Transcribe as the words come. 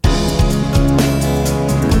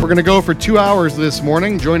We're going to go for 2 hours this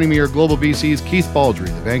morning. Joining me are Global BC's Keith Baldry,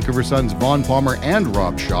 the Vancouver Sun's Vaughn Palmer, and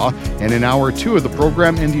Rob Shaw. And in hour 2 of the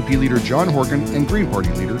program, NDP leader John Horgan and Green Party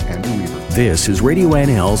leader Andrew Weaver. This is Radio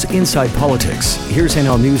NL's Inside Politics. Here's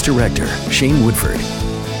NL News Director Shane Woodford.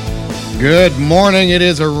 Good morning. It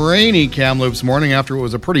is a rainy Kamloops morning after it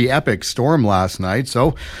was a pretty epic storm last night.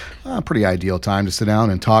 So a pretty ideal time to sit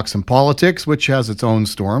down and talk some politics, which has its own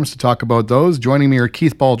storms. To talk about those, joining me are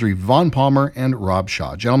Keith Baldry, Vaughn Palmer, and Rob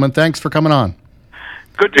Shaw. Gentlemen, thanks for coming on.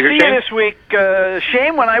 Good to see you this week,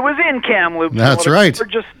 Shane, when I was in Kamloops. That's right. What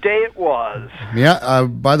a gorgeous day it was. Yeah.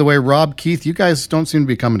 By the way, Rob, Keith, you guys don't seem to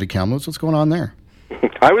be coming to Kamloops. What's going on there?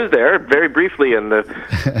 I was there very briefly in the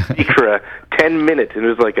for a 10 minutes. It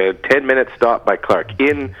was like a 10-minute stop by Clark.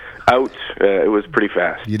 In, out, it was pretty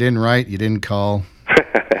fast. You didn't write, you didn't call.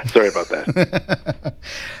 Sorry about that.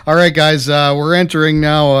 All right, guys, we're entering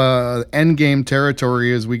now endgame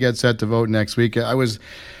territory as we get set to vote next week. I was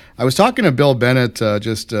talking to Bill Bennett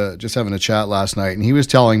just having a chat last night, and he was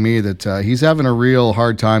telling me that he's having a real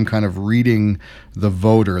hard time kind of reading the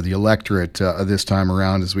voter, the electorate this time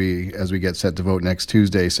around as we get set to vote next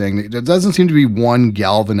Tuesday, saying that there doesn't seem to be one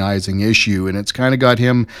galvanizing issue, and it's kind of got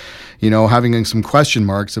him, having some question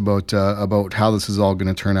marks about how this is all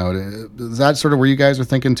going to turn out. Is that sort of where you guys are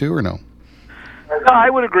thinking too, or no? No, I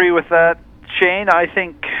would agree with that, Shane. I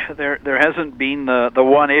think there hasn't been the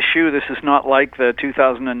one issue. This is not like the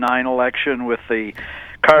 2009 election with the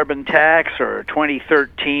carbon tax, or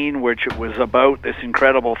 2013, which it was about this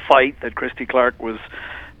incredible fight that Christy Clark was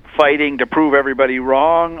fighting to prove everybody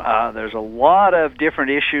wrong. There's a lot of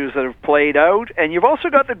different issues that have played out, and you've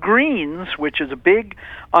also got the Greens, which is a big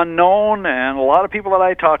unknown, and a lot of people that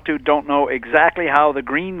I talk to don't know exactly how the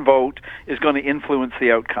Green vote is going to influence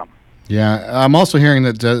the outcome. Yeah, I'm also hearing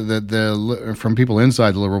that from people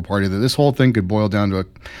inside the Liberal Party that this whole thing could boil down to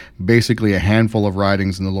basically a handful of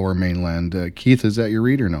ridings in the Lower Mainland. Keith, is that your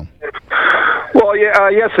read or no? Well, yeah,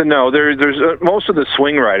 yes and no. There's most of the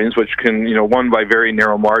swing ridings, which can, won by very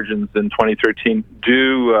narrow margins in 2013,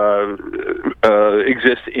 do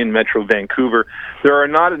exist in Metro Vancouver. There are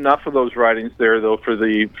not enough of those ridings there, though, for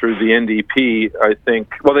the NDP. I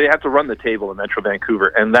think. Well, they have to run the table in Metro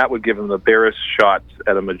Vancouver, and that would give them the barest shot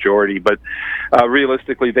at a majority. But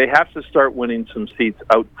realistically, they have to start winning some seats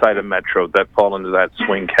outside of Metro that fall into that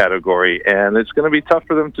swing category, and it's going to be tough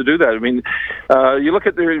for them to do that. I mean, you look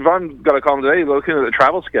at Yvonne got a column today looking at the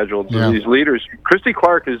travel schedules of these leaders. Christy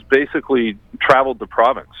Clark has basically traveled the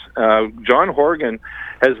province. John Horgan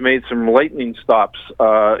has made some lightning stops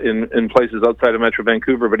in places outside of Metro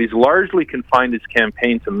Vancouver, but he's largely confined his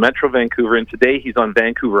campaign to Metro Vancouver, and today he's on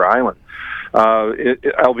Vancouver Island.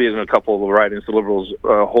 Albeit in a couple of the ridings the Liberals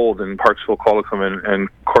hold in Parksville, Qualicum, and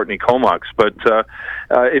Courtney Comox. But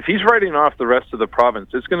if he's writing off the rest of the province,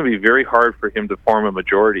 it's going to be very hard for him to form a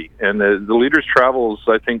majority. And the leaders' travels,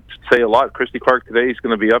 I think, say a lot. Christy Clark today is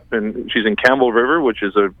going to be she's in Campbell River, which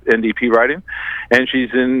is a NDP riding, and she's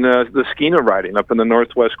in the Skeena riding up in the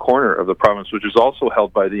northwest corner of the province, which is also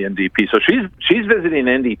held by the NDP. So she's visiting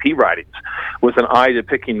NDP ridings with an eye to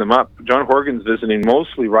picking them up. John Horgan's visiting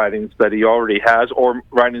mostly ridings that he already has, or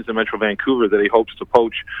ridings in Metro Vancouver that he hopes to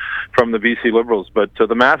poach from the BC Liberals. But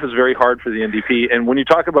the math is very hard for the NDP. And when you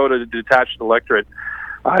talk about a detached electorate,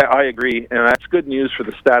 I agree, and that's good news for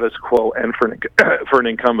the status quo and for an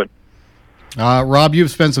incumbent. Rob,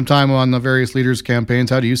 you've spent some time on the various leaders' campaigns.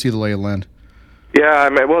 How do you see the lay of the land? Yeah,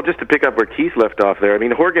 well, just to pick up where Keith left off there, I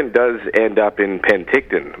mean, Horgan does end up in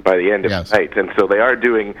Penticton by the end of the night, and so there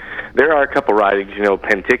are a couple ridings,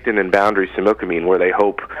 Penticton and Boundary Similkameen, where they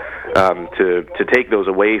hope to take those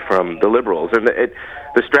away from the Liberals. And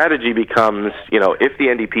the strategy becomes, if the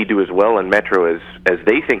NDP do as well in Metro as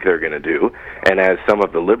they think they're going to do, and as some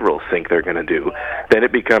of the Liberals think they're going to do, then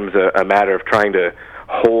it becomes a matter of trying to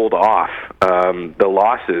hold off the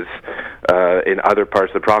losses in other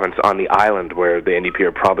parts of the province on the island, where the NDP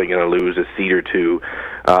are probably going to lose a seat or two,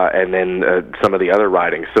 and then some of the other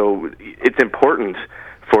ridings. So it's important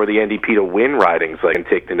for the NDP to win ridings like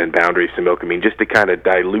Penticton and Boundary Similkameen, just to kind of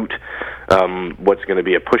dilute what's going to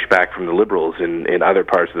be a pushback from the Liberals in other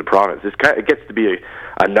parts of the province. It gets to be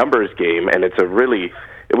a numbers game, and it's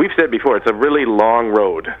we've said before, it's a really long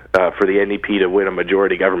road for the NDP to win a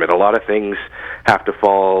majority government. A lot of things have to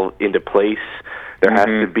fall into place. There has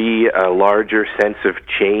to be a larger sense of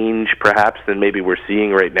change, perhaps, than maybe we're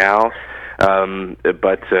seeing right now.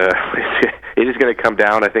 But it is going to come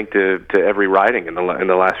down, I think, to every riding in the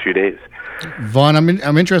last few days. Vaughn,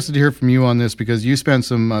 I'm interested to hear from you on this because you spent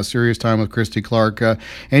some serious time with Christy Clark.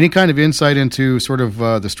 Any kind of insight into sort of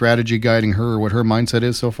the strategy guiding her, or what her mindset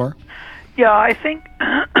is so far? Yeah, I think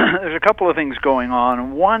there's a couple of things going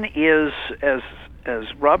on. One is, as as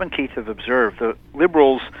Rob and Keith have observed, the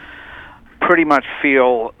Liberals pretty much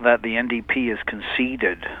feel that the NDP has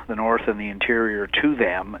conceded the North and the Interior to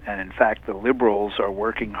them, and in fact the Liberals are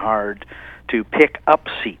working hard to pick up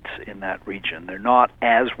seats in that region. They're not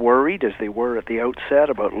as worried as they were at the outset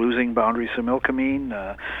about losing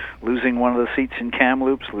Boundary-Similkameen, losing one of the seats in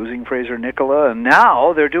Kamloops, losing Fraser-Nicola, and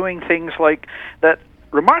now they're doing things like that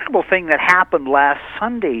remarkable thing that happened last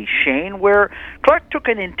Sunday, Shane, where Clark took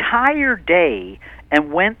an entire day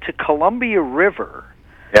and went to Columbia River,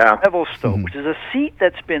 Revelstoke, which is a seat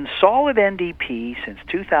that's been solid NDP since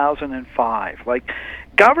 2005. Like,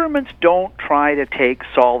 governments don't try to take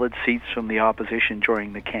solid seats from the opposition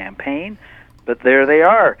during the campaign, but there they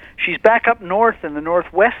are. She's back up north in the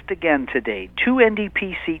northwest again today. 2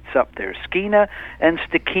 NDP seats up there, Skeena and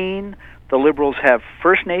Stikine. The Liberals have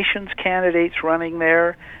First Nations candidates running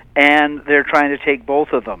there, and they're trying to take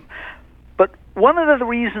both of them. But one of the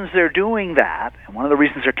reasons they're doing that, and one of the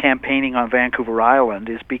reasons they're campaigning on Vancouver Island,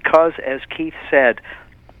 is because, as Keith said,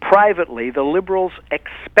 privately, the Liberals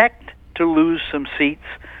expect to lose some seats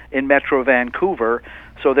in Metro Vancouver,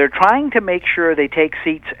 so they're trying to make sure they take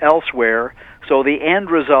seats elsewhere, so the end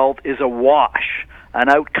result is a wash, an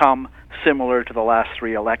outcome similar to the last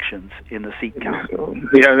 3 elections in the seat count.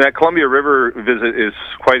 Yeah, that Columbia River visit is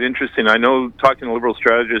quite interesting. I know, talking to Liberal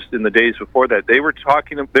strategists in the days before that, they were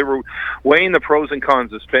weighing the pros and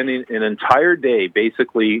cons of spending an entire day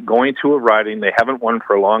basically going to a riding they haven't won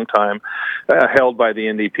for a long time, held by the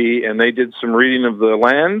NDP, and they did some reading of the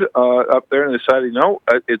land up there and decided,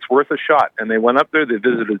 it's worth a shot. And they went up there, they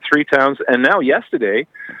visited 3 towns, and now yesterday,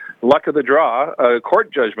 luck of the draw, a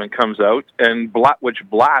court judgment comes out which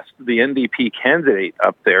blasts the NDP candidate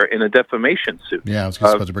up there in a defamation suit. Yeah, I was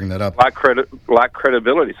supposed to bring that up. Lack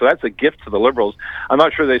credibility. So that's a gift to the Liberals. I'm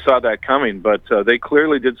not sure they saw that coming, but they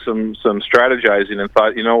clearly did some strategizing and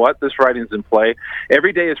thought, you know what, this riding's in play.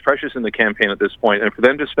 Every day is precious in the campaign at this point, and for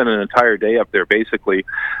them to spend an entire day up there basically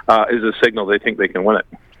is a signal they think they can win it.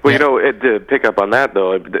 Well, to pick up on that,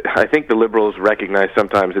 though, I think the Liberals recognize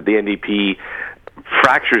sometimes that the NDP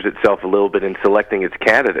fractures itself a little bit in selecting its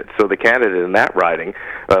candidates. So the candidate in that riding,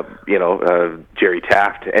 Jerry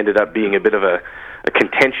Taft, ended up being a bit of a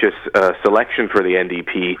contentious selection for the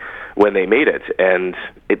NDP when they made it, and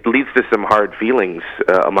it leads to some hard feelings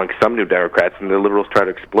amongst some New Democrats, and the Liberals try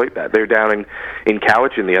to exploit that. They're down in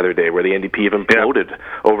Cowichan the other day, where the NDP even imploded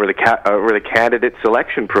over the candidate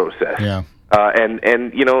selection process. Yeah. And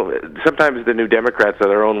sometimes the New Democrats are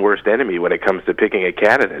their own worst enemy when it comes to picking a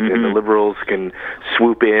candidate, and the Liberals can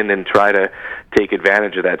swoop in and try to take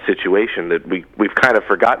advantage of that situation that we've kind of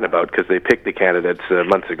forgotten about because they picked the candidates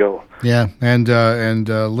months ago. Yeah, and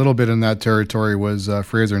a little bit in that territory was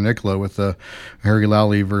Fraser-Nicola with the Harry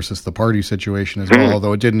Lally versus the party situation as well,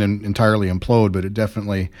 although it didn't entirely implode, but it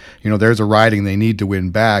definitely, there's a riding they need to win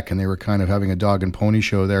back, and they were kind of having a dog and pony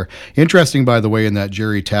show there. Interesting, by the way, in that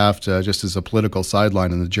Jerry Taft, just as a political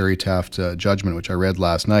sideline in the Jerry Taft judgment, which I read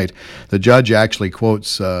last night, the judge actually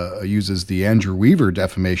uses the Andrew Weaver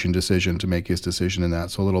defamation decision to make his decision in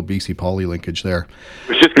that. So a little BC Poly linkage there.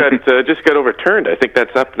 It just got overturned. I think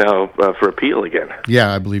that's up now for appeal again.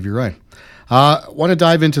 Yeah, I believe you're right. Want to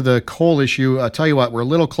dive into the coal issue. I'll tell you what, we're a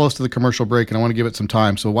little close to the commercial break, and I want to give it some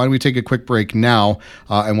time. So why don't we take a quick break now,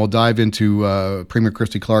 and we'll dive into Premier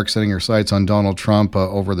Christy Clark setting her sights on Donald Trump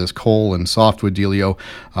over this coal and softwood dealio.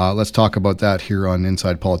 Let's talk about that here on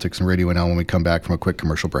Inside Politics and Radio NL when we come back from a quick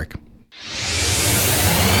commercial break.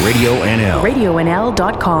 Radio NL.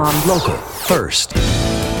 RadioNL.com. Local first.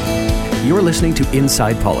 You're listening to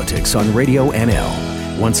Inside Politics on Radio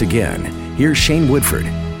NL. Once again, here's Shane Woodford.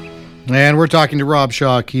 And we're talking to Rob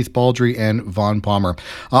Shaw, Keith Baldry, and Vaughn Palmer.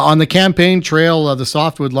 On the campaign trail, the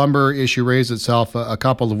softwood lumber issue raised itself a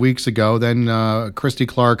couple of weeks ago. Then Christy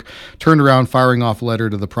Clark turned around, firing off a letter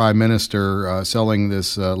to the Prime Minister, selling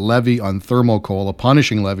this levy on thermal coal. A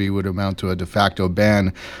punishing levy would amount to a de facto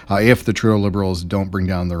ban if the Trudeau Liberals don't bring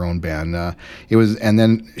down their own ban. And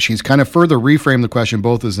then she's kind of further reframed the question,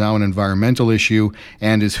 both as now an environmental issue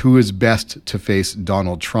and as who is best to face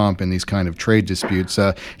Donald Trump in these kind of trade disputes.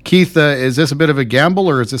 Keith, is this a bit of a gamble,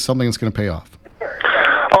 or is this something that's going to pay off?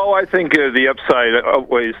 Oh, I think the upside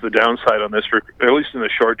outweighs the downside on this, at least in the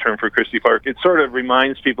short term for Christy Clark. It sort of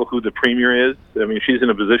reminds people who the Premier is. I mean, she's in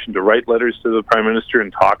a position to write letters to the Prime Minister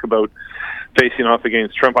and talk about facing off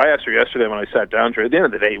against Trump. I asked her yesterday when I sat down to her, at the end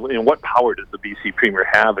of the day, what power does the BC Premier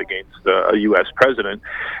have against a U.S. president?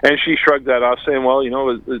 And she shrugged that off, saying, well,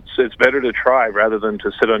 it's better to try rather than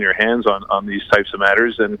to sit on your hands on these types of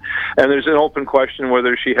matters. And there's an open question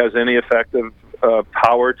whether she has any effective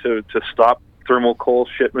power to stop thermal coal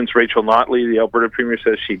shipments. Rachel Notley, the Alberta Premier,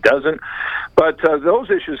 says she doesn't. But those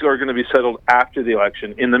issues are going to be settled after the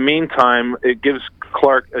election. In the meantime, it gives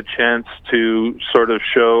Clark a chance to sort of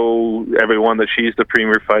show everyone that she's the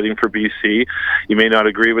Premier fighting for BC. You may not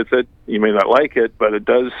agree with it, you may not like it, but it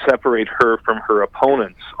does separate her from her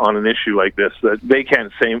opponents on an issue like this. That they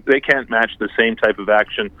can't match the same type of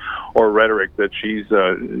action or rhetoric that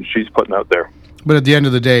she's putting out there. But at the end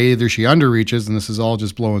of the day, either she underreaches and this is all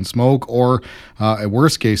just blowing smoke, or a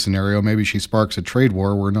worst case scenario, maybe she sparks a trade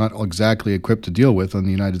war we're not exactly equipped to deal with on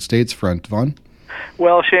the United States front. Vaughn?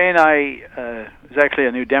 Well, Shane, it was actually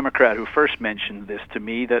a New Democrat who first mentioned this to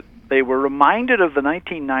me, that they were reminded of the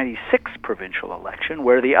 1996 provincial election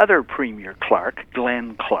where the other Premier Clark,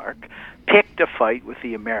 Glenn Clark, picked a fight with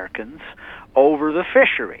the Americans over the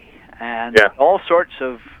fishery. And all sorts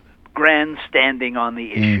of grandstanding on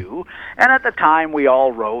the issue, and at the time we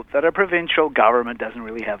all wrote that a provincial government doesn't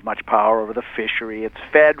really have much power over the fishery. It's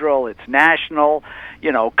federal, it's national,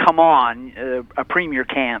 come on, a premier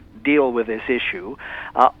can't deal with this issue.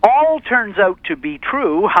 All turns out to be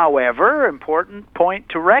true. However, important point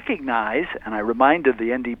to recognize, and I reminded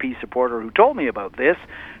the NDP supporter who told me about this,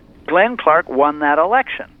 Glenn Clark won that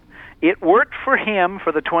election. It worked for him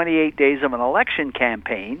for the 28 days of an election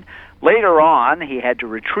campaign. Later on, he had to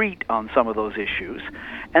retreat on some of those issues,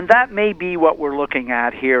 and that may be what we're looking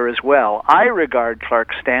at here as well. I regard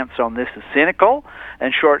Clark's stance on this as cynical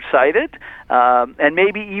and short-sighted, and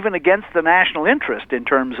maybe even against the national interest in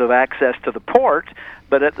terms of access to the port,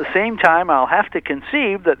 but at the same time, I'll have to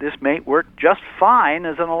concede that this may work just fine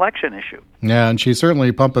as an election issue. Yeah, and she's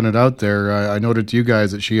certainly pumping it out there. I noted to you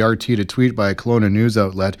guys that she RT'd a tweet by a Kelowna news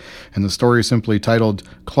outlet, and the story simply titled,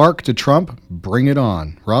 "Clark to Trump, Bring It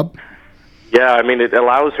On." Rob? Yeah, I mean, it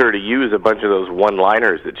allows her to use a bunch of those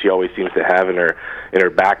one-liners that she always seems to have in her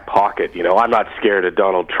back pocket. I'm not scared of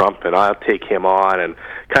Donald Trump, and I'll take him on, and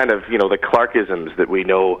kind of, the Clarkisms that we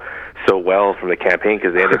know so well from the campaign,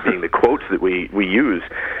 because they end up being the quotes that we use.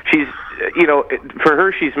 She's, for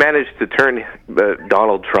her, she's managed to turn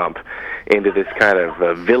Donald Trump into this kind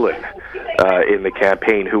of villain in the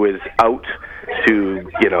campaign who is out to,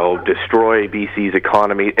 destroy BC's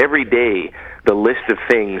economy. Every day, the list of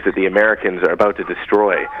things that the Americans are about to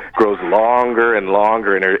destroy grows longer and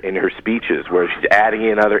longer in her speeches, where she's adding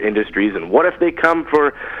in other industries. And what if they come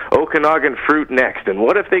for Okanagan fruit next? And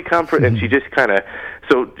what if they come for... And she just kind of...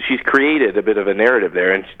 So she's created a bit of a narrative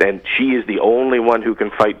there, and she is the only one who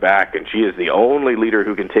can fight back, and she is the only leader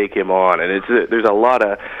who can take him on. And there's a lot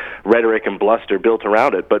of rhetoric and bluster built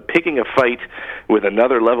around it. But picking a fight with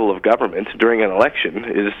another level of government during an election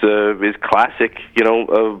is classic,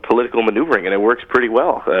 political maneuvering, and it works pretty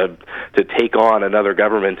well to take on another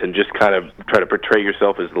government and just kind of try to portray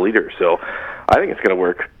yourself as the leader. So I think it's going to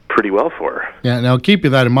work pretty well for her. Yeah, now keep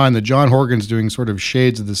that in mind that John Horgan's doing sort of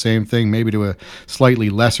shades of the same thing, maybe to a slightly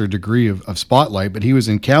lesser degree of spotlight, but he was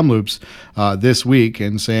in Kamloops this week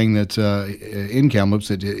and saying that in Kamloops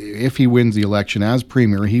that if he wins the election as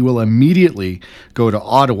Premier, he will immediately go to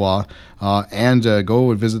Ottawa and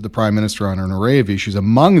go and visit the Prime Minister on an array of issues.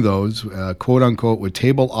 Among those, quote unquote, would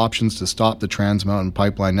table options to stop the Trans Mountain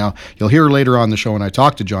Pipeline. Now, you'll hear later on the show when I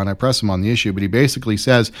talk to John, I press him on the issue, but he basically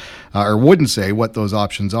says, or wouldn't say what those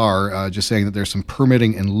options are, just saying that there's some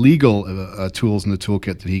permitting and legal tools in the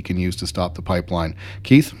toolkit that he can use to stop the pipeline.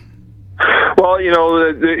 Keith? Well,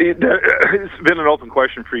 it's been an open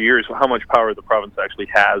question for years how much power the province actually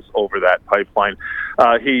has over that pipeline.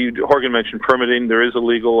 Horgan mentioned permitting. There is a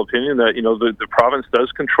legal opinion that, the province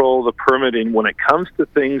does control the permitting when it comes to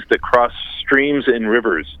things that cross streams and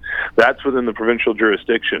rivers. That's within the provincial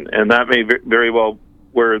jurisdiction, and that may very well,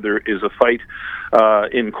 where there is a fight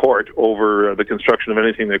in court over the construction of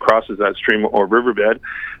anything that crosses that stream or riverbed.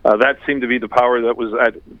 That seemed to be the power that was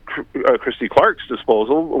at Christy Clark's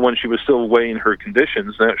disposal when she was still weighing her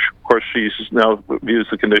conditions. And of course, she now views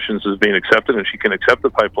the conditions as being accepted, and she can accept the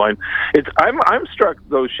pipeline. I'm struck,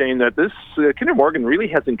 though, Shane, that this Kinder Morgan really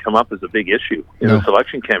hasn't come up as a big issue in this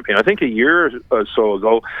election campaign. I think a year or so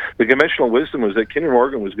ago, the conventional wisdom was that Kinder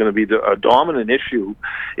Morgan was going to be a dominant issue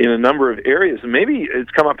in a number of areas, and maybe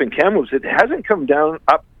it's come up in Kamloops. It hasn't come down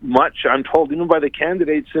up much, I'm told, even by the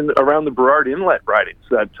candidates around the Burrard Inlet ridings,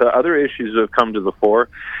 that other issues have come to the fore,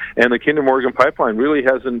 and the Kinder Morgan pipeline really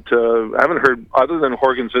hasn't. I haven't heard, other than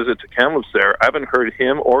Horgan's visit to Kamloops there, I haven't heard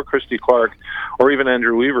him or Christy Clark or even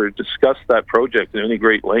Andrew Weaver discuss that project in any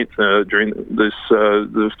great length during this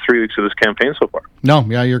 3 weeks of this campaign so far. No,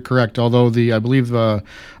 yeah, you're correct. Although I believe a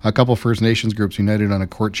couple First Nations groups united on a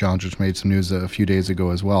court challenge, which made some news a few days ago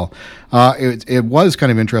as well. It was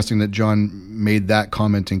kind of interesting that John made that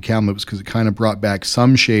comment in Kamloops because it kind of brought back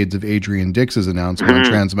some shades of Adrian Dix's announcement on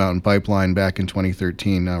Trans Mountain Pipeline back in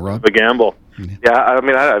 2013. Rob? A gamble. Yeah, I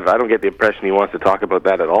mean, I don't get the impression he wants to talk about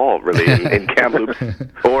that at all, really, in Kamloops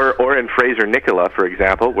or in Fraser-Nicola, for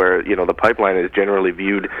example, where the pipeline is generally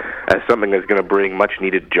viewed as something that's going to bring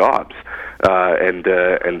much-needed jobs. And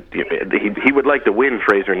he would like to win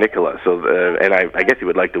Fraser-Nicola, and I guess he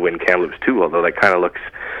would like to win Kamloops too, although that kind of looks,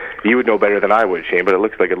 you would know better than I would, Shane, but it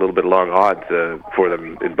looks like a little bit long odds for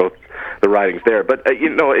them in both the ridings there. But,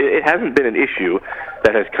 it hasn't been an issue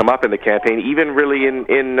that has come up in the campaign, even really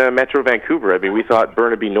in Metro Vancouver. I mean, we thought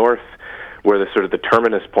Burnaby North, where the sort of the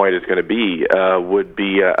terminus point is going to be, would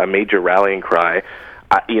be a major rallying cry.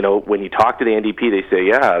 When you talk to the NDP, they say,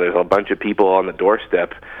 yeah, there's a bunch of people on the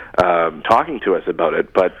doorstep talking to us about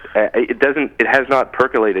it, but it has not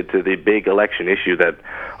percolated to the big election issue that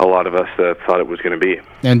a lot of us thought it was going to be.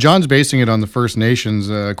 And John's basing it on the First Nations.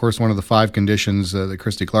 Of course, one of the 5 conditions that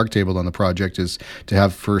Christy Clark tabled on the project is to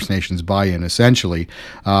have First Nations buy-in, essentially.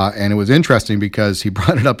 And it was interesting because he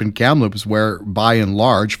brought it up in Kamloops, where by and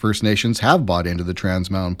large, First Nations have bought into the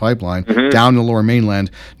Trans Mountain Pipeline. Down the Lower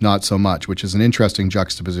Mainland, not so much, which is an interesting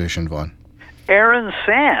juxtaposition, Vaughn. Aaron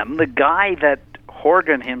Sam, the guy that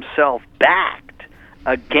Horgan himself backed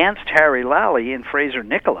against Harry Lally in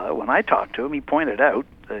Fraser-Nicola, when I talked to him, he pointed out,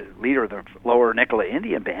 the leader of the Lower Nicola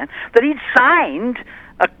Indian Band, that he'd signed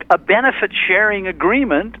a benefit-sharing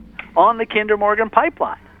agreement on the Kinder Morgan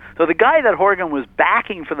pipeline. So the guy that Horgan was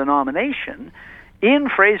backing for the nomination in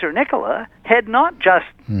Fraser-Nicola had not just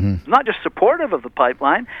supportive of the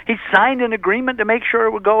pipeline, he signed an agreement to make sure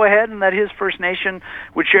it would go ahead and that his First Nation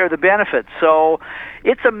would share the benefits. So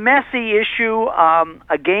it's a messy issue.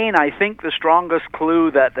 Again, I think the strongest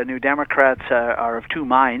clue that the New Democrats are of two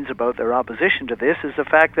minds about their opposition to this is the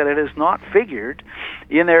fact that it has not figured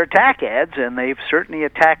in their attack ads, and they've certainly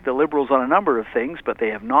attacked the Liberals on a number of things, but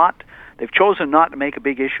they've chosen not to make a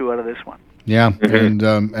big issue out of this one. Yeah,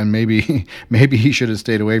 and maybe he should have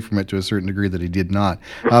stayed away from it to a certain degree that he did not.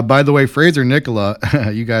 By the way, Fraser-Nicola,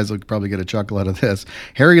 you guys will probably get a chuckle out of this.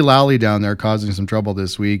 Harry Lally down there causing some trouble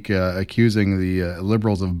this week, accusing the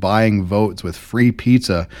Liberals of buying votes with free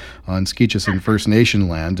pizza on Skeecheson First Nation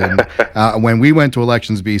land. And when we went to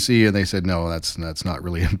Elections BC, and they said no, that's not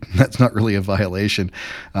really a violation.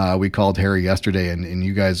 We called Harry yesterday, and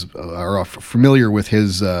you guys are familiar with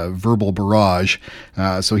his verbal barrage.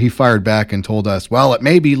 So he fired back and told us, well, it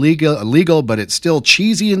may be legal, but it's still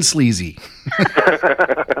cheesy and sleazy.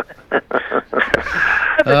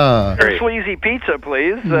 Sleazy pizza,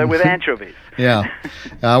 please, with anchovies. Yeah.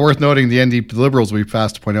 Worth noting, the Liberals, we've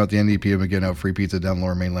passed to point out, the NDP have been getting out free pizza down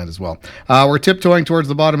Lower Mainland as well. We're tiptoeing towards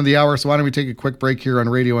the bottom of the hour, so why don't we take a quick break here on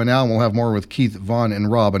Radio NL, and we'll have more with Keith, Vaughn, and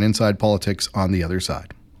Rob on Inside Politics on the other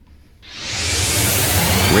side.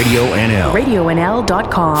 Radio NL.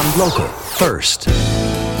 RadioNL.com. Local first.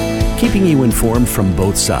 Keeping you informed from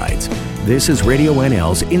both sides. This is Radio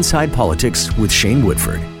NL's Inside Politics with Shane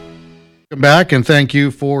Woodford. Welcome back, and thank you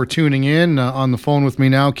for tuning in. On the phone with me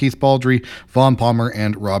now, Keith Baldry, Vaughn Palmer,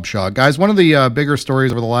 and Rob Shaw. Guys, one of the bigger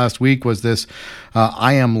stories over the last week was this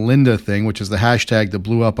I Am Linda thing, which is the hashtag that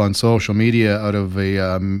blew up on social media out of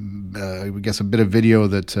a bit of video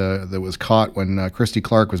that was caught when Christy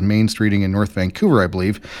Clark was Main Streeting in North Vancouver, I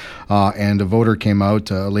believe, and a voter came out,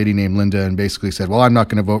 a lady named Linda, and basically said, well, I'm not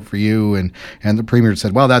going to vote for you, and the Premier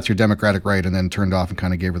said, well, that's your democratic right, and then turned off and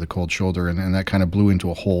kind of gave her the cold shoulder, and that kind of blew into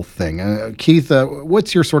a whole thing. Keith,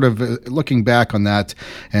 what's your sort of, looking back on that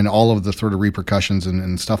and all of the sort of repercussions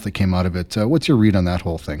and stuff that came out of it, what's your read on that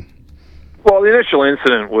whole thing? Well, the initial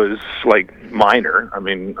incident was minor. I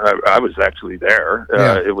mean, I was actually there.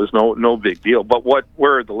 It was no big deal. But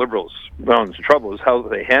where the Liberals found into trouble is how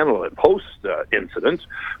they handle it post incident,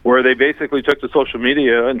 where they basically took to social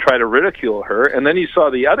media and tried to ridicule her. And then you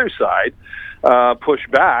saw the other side push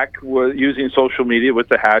back using social media with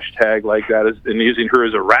the hashtag like that, and using her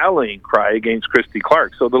as a rallying cry against Christy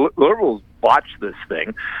Clark. So the Liberals botched this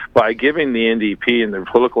thing by giving the NDP and their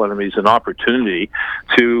political enemies an opportunity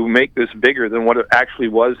to make this bigger than what it actually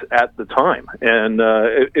was at the time. And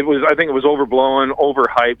I think it was overblown,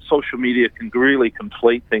 overhyped. Social media can really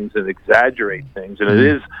conflate things and exaggerate things. And it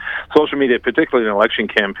is, social media, particularly in an election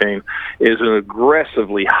campaign, is an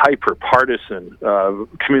aggressively hyper-partisan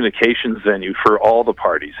communications venue for all the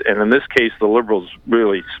parties. And in this case, the Liberals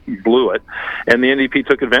really blew it, and the NDP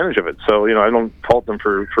took advantage of it. So, I don't fault them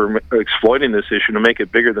for exploiting this issue to make it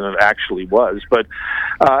bigger than it actually was. But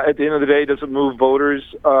at the end of the day, does it move voters?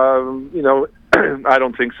 I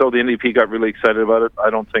don't think so. The NDP got really excited about it. I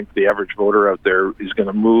don't think the average voter out there is going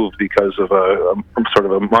to move because of a sort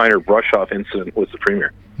of a minor brush-off incident with the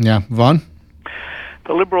Premier. Yeah. Vaughn?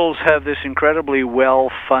 The Liberals have this incredibly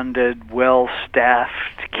well-funded,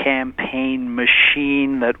 well-staffed campaign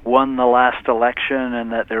machine that won the last election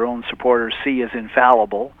and that their own supporters see as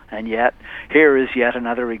infallible. And yet, here is yet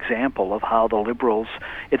another example of how the Liberals,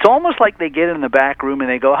 it's almost like they get in the back room and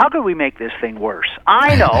they go, how could we make this thing worse?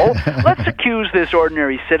 I know. Let's accuse this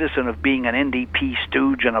ordinary citizen of being an NDP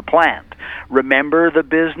stooge and a plant. Remember the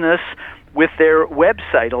business with their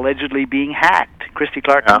website allegedly being hacked. Christy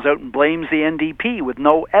Clark comes out and blames the NDP with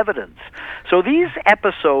no evidence. So these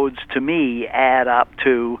episodes, to me, add up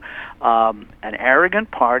to an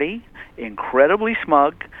arrogant party, incredibly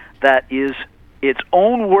smug, that is its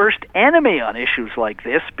own worst enemy on issues like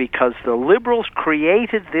this, because the Liberals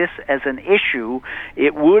created this as an issue.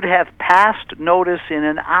 It would have passed notice in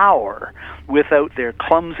an hour without their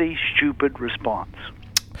clumsy, stupid response.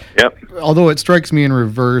 Yep. Although it strikes me in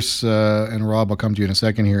reverse, and Rob, I'll come to you in a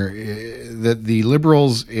second here, that the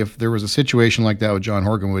Liberals, if there was a situation like that with John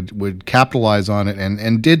Horgan, would capitalize on it,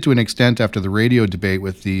 and did to an extent after the radio debate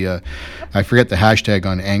with the, I forget the hashtag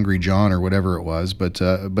on Angry John or whatever it was, but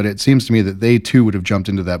it seems to me that they too would have jumped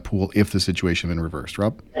into that pool if the situation had been reversed.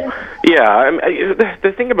 Rob? Yeah,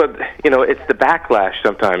 the thing about, it's the backlash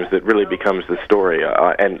sometimes that really becomes the story,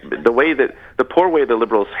 and the poor way the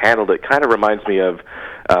Liberals handled it kind of reminds me of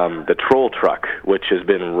the troll truck, which has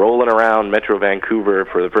been rolling around Metro Vancouver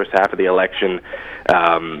for the first half of the election.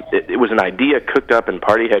 It was an idea cooked up in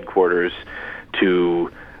party headquarters to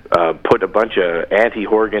put a bunch of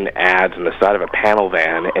anti-Horgan ads on the side of a panel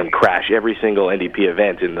van and crash every single NDP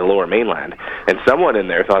event in the Lower Mainland. And someone in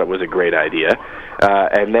there thought it was a great idea,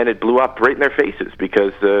 and then it blew up right in their faces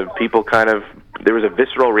because people there was a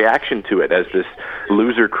visceral reaction to it as this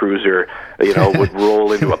loser cruiser, would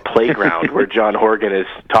roll into a playground where John Horgan is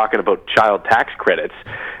talking about child tax credits,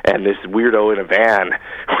 and this weirdo in a van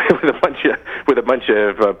with a bunch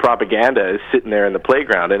of propaganda is sitting there in the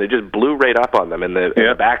playground, and it just blew right up on them, and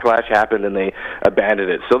the backlash happened, and they abandoned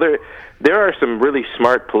it. So there are some really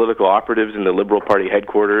smart political operatives in the Liberal Party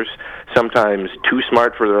headquarters, sometimes too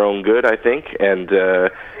smart for their own good, I think, and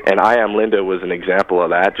I Am Linda was an example of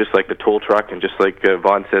that, just like the toll truck and just like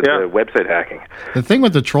Vaughn said, the website hacking. The thing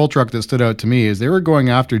with the troll truck that stood out to me is they were going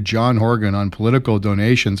after John Horgan on political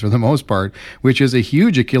donations for the most part, which is a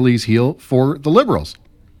huge Achilles heel for the Liberals.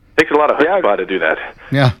 Takes a lot of chutzpah to do that.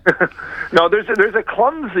 Yeah. No, there's a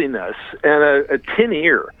clumsiness and a tin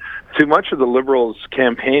ear to much of the Liberals'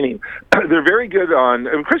 campaigning. They're very good on,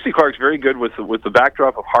 and Christy Clark's very good with the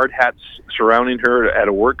backdrop of hard hats surrounding her at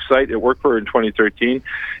a work site. It worked for her in 2013.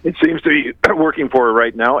 It seems to be working for her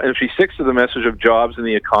right now. And if she sticks to the message of jobs and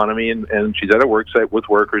the economy, and she's at a work site with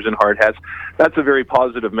workers in hard hats, that's a very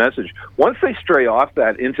positive message. Once they stray off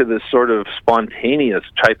that into this sort of spontaneous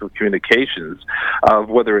type of communications,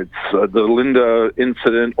 whether it's the Linda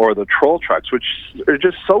incident or the troll trucks, which are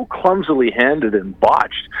just so clumsily handed and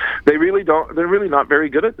botched, they're really not very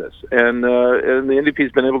good at this, and the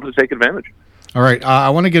NDP's been able to take advantage. All right, I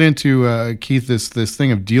want to get into, Keith, this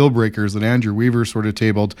thing of deal breakers that Andrew Weaver sort of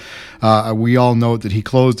tabled. We all note that he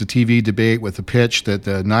closed a TV debate with a pitch that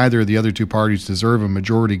neither of the other two parties deserve a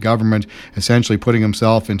majority government, essentially putting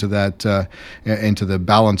himself into that into the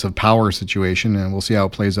balance of power situation, and we'll see how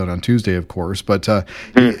it plays out on Tuesday, of course. But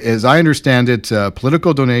as I understand it,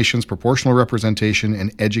 political donations, proportional representation,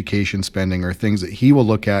 and education spending are things that he will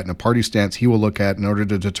look at, and a party stance he will look at in order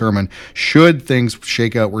to determine, should things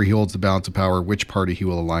shake out where he holds the balance of power, which party he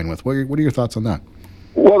will align with. What are your thoughts on that?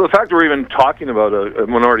 Well, the fact we're even talking about a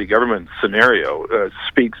minority government scenario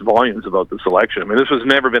speaks volumes about this election. I mean, this has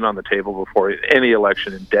never been on the table before any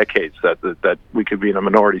election in decades that we could be in a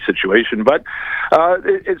minority situation. But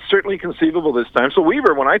it's certainly conceivable this time. So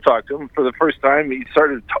Weaver, when I talked to him for the first time, he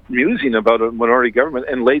started musing about a minority government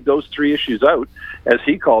and laid those three issues out, as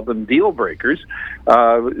he called them, deal breakers.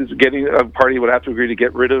 Getting a party would have to agree to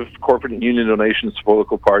get rid of corporate and union donations to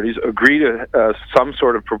political parties, agree to some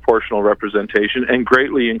sort of proportional representation, and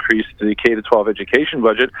greatly increase the K-12 education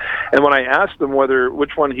budget. And when I asked him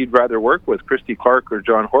which one he'd rather work with, Christy Clark or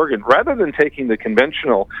John Horgan, rather than taking the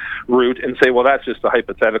conventional route and say, well, that's just a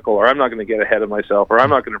hypothetical, or I'm not going to get ahead of myself, or I'm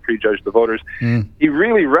not going to prejudge the voters, he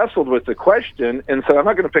really wrestled with the question and said, I'm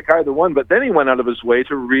not going to pick either one. But then he went out of his way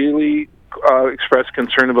to really express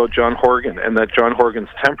concern about John Horgan, and that John Horgan's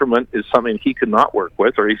temperament is something he could not work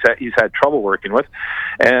with, or he's had trouble working with,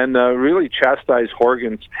 and really chastise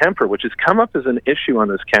Horgan's temper, which has come up as an issue on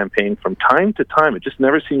this campaign from time to time. It just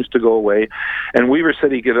never seems to go away. And Weaver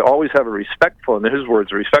said he could always have a respectful, in his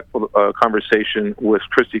words, a respectful conversation with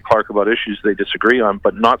Christy Clark about issues they disagree on,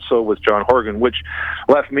 but not so with John Horgan, which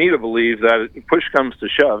left me to believe that if push comes to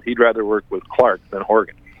shove, he'd rather work with Clark than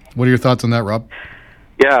Horgan. What are your thoughts on that, Rob?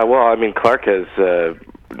 Yeah, well, I mean, Clark has,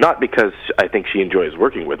 not because I think she enjoys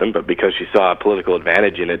working with him, but because she saw a political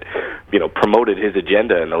advantage in it, promoted his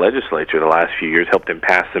agenda in the legislature the last few years, helped him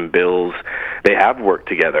pass some bills. They have worked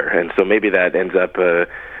together, and so maybe that ends up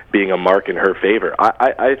being a mark in her favor.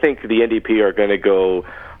 I think the NDP are going to go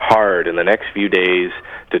hard in the next few days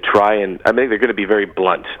to try and, I think they're going to be very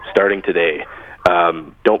blunt starting today.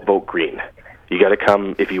 Don't vote Green. You got to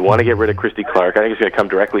come, if you want to get rid of Christy Clark, I think it's going to come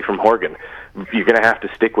directly from Horgan. You're going to have to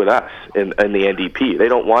stick with us in the NDP. They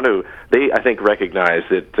don't want to, I think, recognize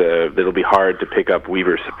that it'll be hard to pick up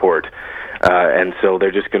Weaver's support. And so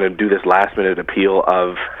they're just going to do this last-minute appeal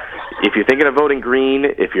of, if you're thinking of voting Green,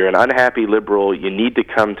 if you're an unhappy Liberal, you need to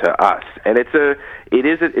come to us. And it's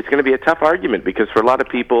going to be a tough argument, because for a lot of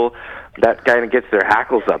people, that kind of gets their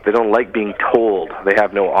hackles up. They don't like being told they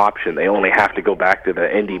have no option. They only have to go back to the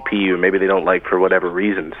NDP, or maybe they don't like for whatever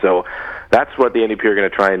reason. So that's what the NDP are going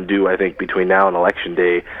to try and do, I think, between now and Election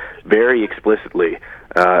Day, very explicitly.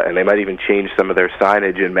 And they might even change some of their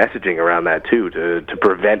signage and messaging around that, too, to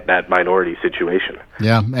prevent that minority situation.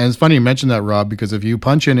 Yeah, and it's funny you mentioned that, Rob, because if you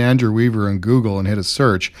punch in Andrew Weaver in Google and hit a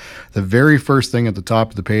search, the very first thing at the top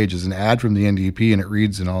of the page is an ad from the NDP, and it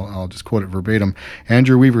reads, and I'll just quote it verbatim,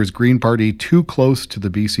 Andrew Weaver's Green Party too close to the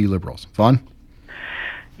BC Liberals. Vaughn?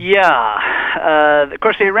 Yeah. Of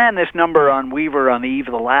course, they ran this number on Weaver on the eve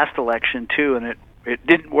of the last election, too, and it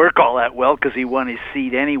didn't work all that well because he won his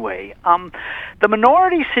seat anyway. The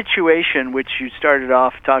minority situation, which you started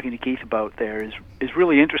off talking to Keith about there, is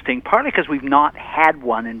really interesting, partly because we've not had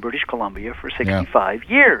one in British Columbia for 65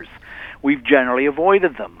 years. We've generally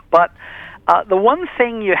avoided them. But the one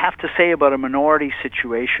thing you have to say about a minority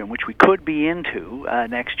situation, which we could be into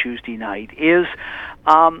next Tuesday night, is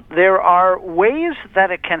there are ways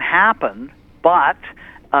that it can happen, but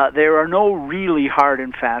there are no really hard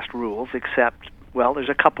and fast rules except, well, there's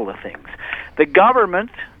a couple of things. The government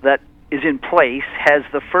that is in place has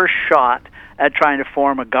the first shot at trying to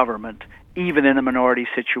form a government, even in a minority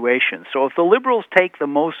situation. So if the Liberals take the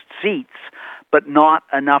most seats, but not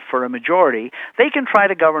enough for a majority, they can try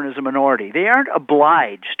to govern as a minority. They aren't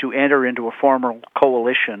obliged to enter into a formal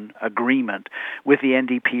coalition agreement with the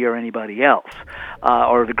NDP or anybody else,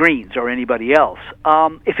 or the Greens or anybody else.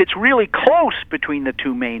 If it's really close between the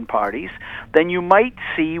two main parties, then you might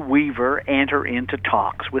see Weaver enter into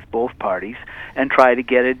talks with both parties and try to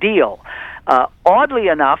get a deal. Oddly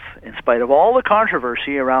enough, in spite of all the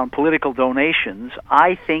controversy around political donations,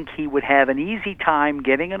 I think he would have an easy time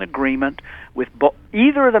getting an agreement with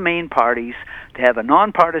either of the main parties to have a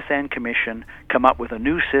nonpartisan commission come up with a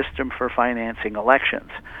new system for financing elections.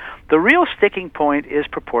 The real sticking point is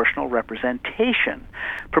proportional representation.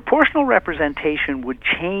 Proportional representation would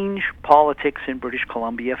change politics in British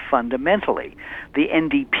Columbia fundamentally. The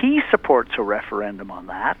NDP supports a referendum on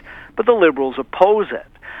that, but the Liberals oppose it.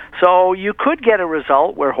 So you could get a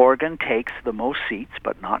result where Horgan takes the most seats,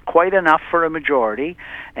 but not quite enough for a majority,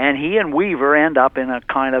 and he and Weaver end up in a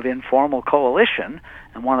kind of informal coalition,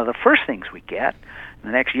 and one of the first things we get in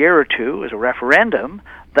the next year or two is a referendum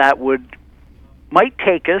that might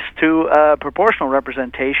take us to proportional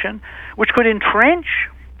representation, which could entrench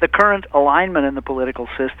the current alignment in the political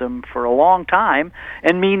system for a long time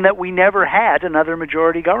and mean that we never had another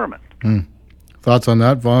majority government. Thoughts on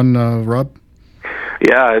that, Vaughn, Rob?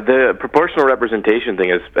 Yeah, the proportional representation thing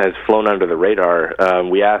has flown under the radar.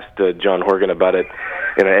 We asked John Horgan about it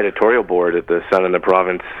in an editorial board at the Sun in the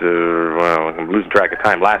Province, I'm losing track of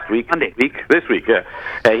time, this week, yeah.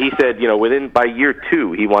 And he said, by year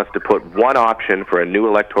 2, he wants to put one option for a new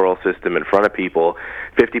electoral system in front of people,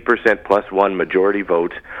 50% plus one majority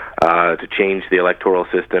vote to change the electoral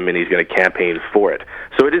system, and he's going to campaign for it.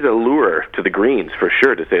 So it is a lure to the Greens, for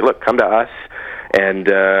sure, to say, look, come to us, and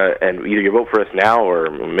either you vote for us now, or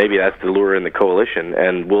maybe that's the lure in the coalition,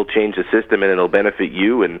 and we'll change the system, and it'll benefit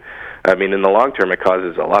you. And I mean, in the long term, it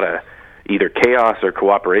causes a lot of either chaos or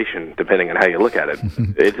cooperation, depending on how you look at it.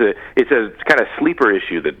 It's a kind of sleeper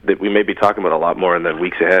issue that we may be talking about a lot more in the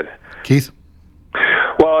weeks ahead. Keith?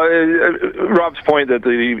 Well, Rob's point that the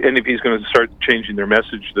NDP is going to start changing their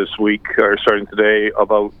message this week, or starting today,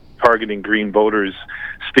 about targeting Green voters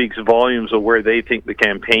speaks volumes of where they think the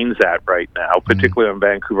campaign's at right now, particularly on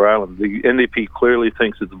Vancouver Island. The NDP clearly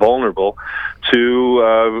thinks it's vulnerable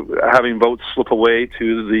to having votes slip away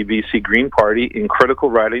to the BC Green Party in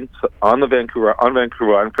critical ridings on Vancouver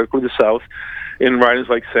Island, particularly the South, in ridings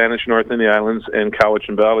like Saanich North in the Islands and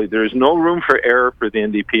Cowichan Valley. There is no room for error for the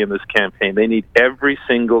NDP in this campaign. They need every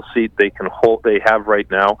single seat they can hold. They have right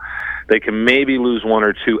now. They can maybe lose one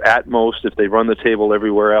or two at most if they run the table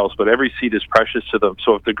everywhere else, but every seat is precious to them.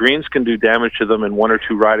 So if the Greens can do damage to them in one or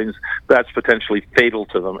two ridings, that's potentially fatal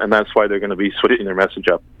to them, and that's why they're going to be switching their message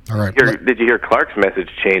up. All right. Did you hear Clark's message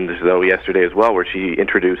change, though, yesterday as well, where she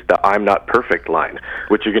introduced the "I'm not perfect" line,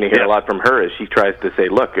 which you're going to hear a lot from her as she tries to say,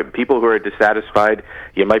 look, people who are dissatisfied,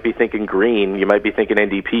 you might be thinking Green, you might be thinking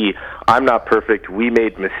NDP, I'm not perfect, we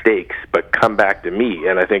made mistakes, but come back to me.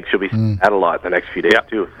 And I think she'll be saying that a lot the next few days,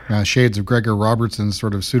 too. Shades of Gregor Robertson's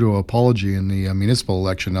sort of pseudo-apology in the municipal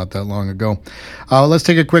election not that long ago. Let's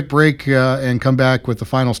take a quick break and come back with the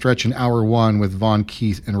final stretch in Hour 1 with Vaughn,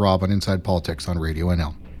 Keith, and Rob on Inside Politics on Radio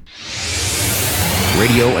NL.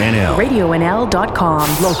 Radio NL.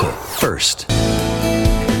 RadioNL.com. Local first.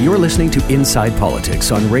 You're listening to Inside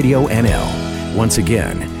Politics on Radio NL. Once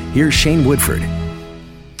again, here's Shane Woodford.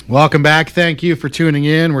 Welcome back. Thank you for tuning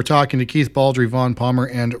in. We're talking to Keith Baldry, Vaughn Palmer,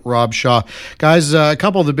 and Rob Shaw. Guys, a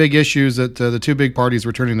couple of the big issues that the two big parties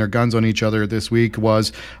were turning their guns on each other this week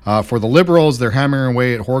was for the Liberals, they're hammering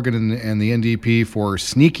away at Horgan and the NDP for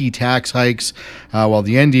sneaky tax hikes, while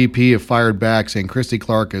the NDP have fired back, saying Christy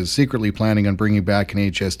Clark is secretly planning on bringing back an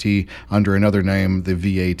HST under another name, the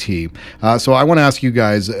VAT. So I want to ask you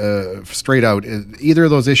guys straight out, either of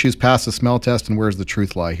those issues pass the smell test, and where's the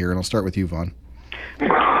truth lie here? And I'll start with you, Vaughn.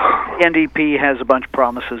 The NDP has a bunch of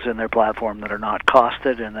promises in their platform that are not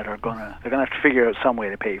costed, and that they're gonna have to figure out some way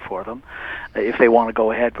to pay for them if they want to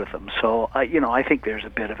go ahead with them. So I think there's a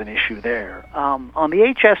bit of an issue there. On the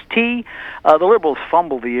HST, the Liberals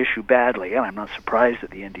fumbled the issue badly, and I'm not surprised that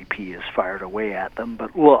the NDP has fired away at them.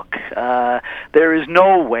 But look, there is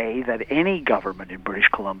no way that any government in British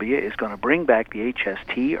Columbia is going to bring back the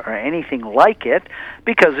HST or anything like it,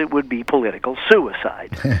 because it would be political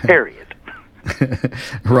suicide. Period.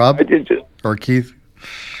 Rob or Keith?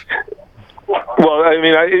 Well, I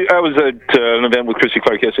mean, I was at an event with Christy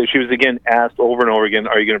Clark yesterday. She was again asked over and over again,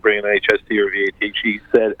 are you going to bring an HST or VAT? She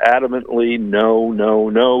said adamantly,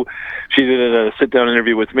 no. She did a sit-down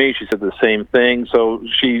interview with me. She said the same thing. So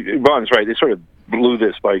Vaughn's right. They sort of blew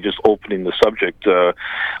this by just opening the subject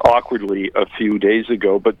awkwardly a few days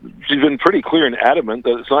ago. But she's been pretty clear and adamant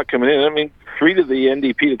that it's not coming in. I mean, free to the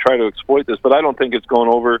NDP to try to exploit this, but I don't think it's going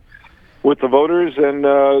over with the voters, and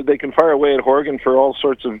they can fire away at Horgan for all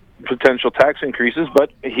sorts of potential tax increases,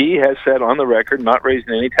 but he has said on the record not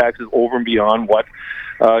raising any taxes over and beyond what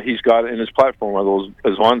he's got in his platform, although,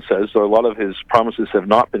 as Vaughn says, so a lot of his promises have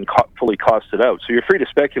not been fully costed out. So you're free to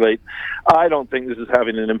speculate. I don't think this is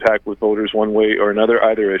having an impact with voters one way or another,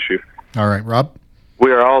 either issue. All right, Rob?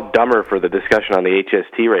 We are all dumber for the discussion on the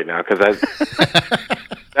HST right now, because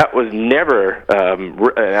that was never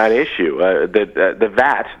an issue. The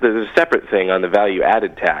VAT, there's a separate thing on the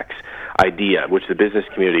value-added tax idea, which the business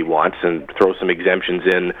community wants, and throw some exemptions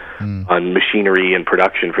in on machinery and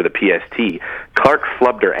production for the PST. Clark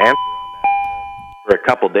flubbed her answer for a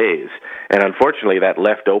couple days, and unfortunately that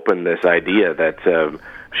left open this idea that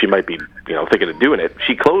she might be thinking of doing it.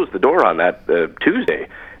 She closed the door on that Tuesday,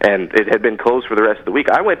 and it had been closed for the rest of the week.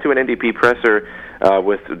 I went to an NDP presser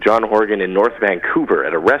with John Horgan in North Vancouver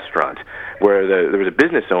at a restaurant where there was a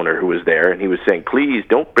business owner who was there, and he was saying, please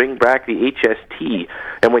don't bring back the HST.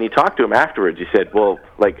 And when you talked to him afterwards, he said, well,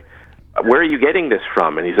 where are you getting this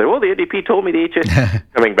from? And he said, well, the NDP told me the HST is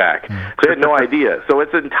coming back. So I had no idea. So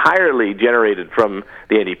it's entirely generated from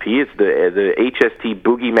the NDP. It's the HST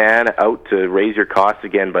boogeyman out to raise your costs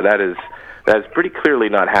again, but that is pretty clearly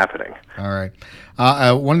not happening. All right.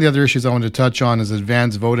 One of the other issues I wanted to touch on is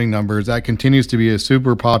advanced voting numbers. That continues to be a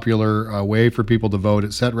super popular way for people to vote.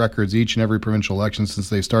 It set records each and every provincial election since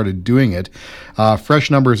they started doing it.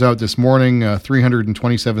 Fresh numbers out this morning,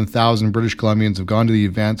 327,000 British Columbians have gone to the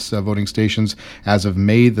advanced voting stations as of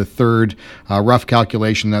May the 3rd. Rough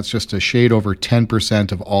calculation, that's just a shade over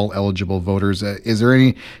 10% of all eligible voters.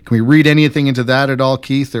 Can we read anything into that at all,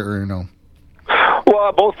 Keith, or no?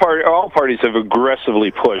 Well, all parties have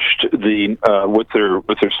aggressively pushed with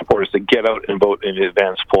their supporters to get out and vote in the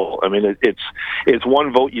advanced poll. I mean, it's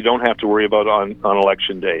one vote you don't have to worry about on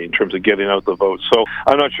election day in terms of getting out the vote. So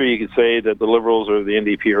I'm not sure you could say that the Liberals or the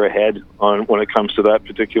NDP are ahead when it comes to that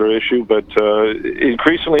particular issue. But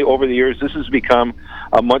increasingly over the years, this has become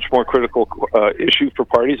a much more critical issue for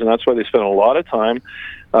parties, and that's why they spend a lot of time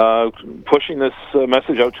pushing this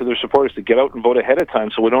message out to their supporters to get out and vote ahead of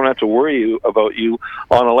time, so we don't have to worry about you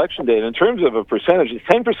on election day. And in terms of a percentage, it's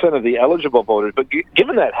 10% of the eligible voters, but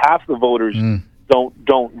given that half the voters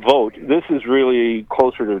don't vote, this is really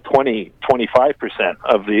closer to 20-25%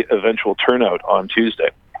 of the eventual turnout on Tuesday.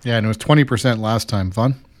 Yeah, and it was 20% last time.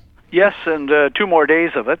 Fun? Yes, and 2 more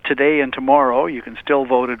days of it, today and tomorrow. You can still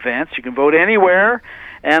vote advance. You can vote anywhere.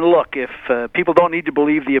 And look, if people don't need to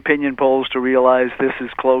believe the opinion polls to realize this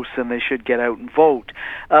is close, then they should get out and vote.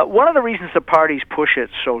 One of the reasons the parties push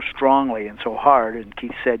it so strongly and so hard, and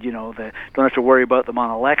Keith said, they don't have to worry about them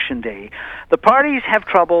on Election Day, the parties have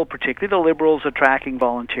trouble, particularly the Liberals, attracting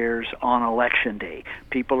volunteers on Election Day.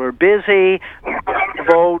 People are busy, they have to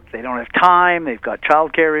vote, they don't have time, they've got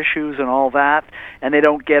childcare issues and all that, and they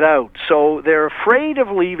don't get out. So they're afraid of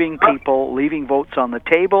leaving votes on the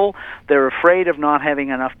table. They're afraid of not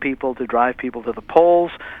having enough people to drive people to the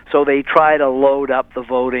polls, so they try to load up the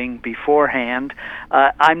voting beforehand.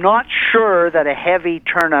 I'm not sure that a heavy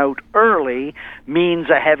turnout early means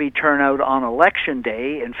a heavy turnout on Election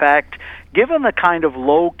Day. In fact, given the kind of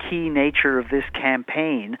low-key nature of this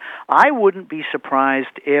campaign, I wouldn't be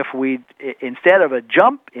surprised if instead of a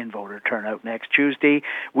jump in voter turnout next Tuesday,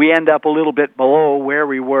 we end up a little bit below where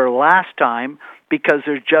we were last time because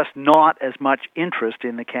there's just not as much interest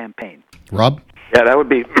in the campaign. Rob? Yeah, that would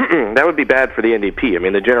be that would be bad for the NDP. I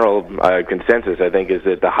mean, the general consensus, I think, is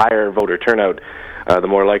that the higher voter turnout, the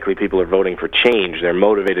more likely people are voting for change. They're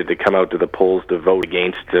motivated to come out to the polls to vote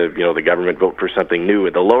against, the government, vote for something new.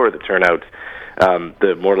 And the lower the turnout,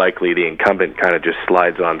 the more likely the incumbent kind of just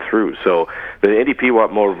slides on through. So the NDP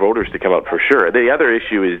want more voters to come out for sure. The other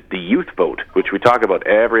issue is the youth vote, which we talk about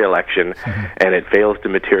every election, and it fails to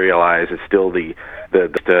materialize. It's still the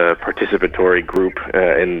participatory group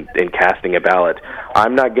in casting a ballot.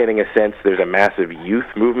 I'm not getting a sense there's a massive youth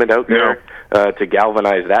movement out there to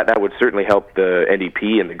galvanize that. That would certainly help the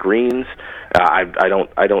NDP and the Greens. I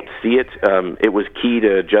don't see it. It was key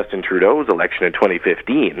to Justin Trudeau's election in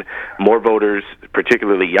 2015. More voters,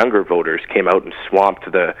 particularly younger voters, came out and swamped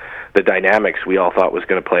the dynamics we all thought was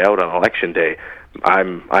going to play out on Election Day.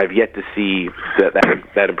 I've yet to see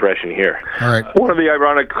that impression here. All right. One of the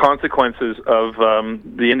ironic consequences of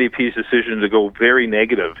the NDP's decision to go very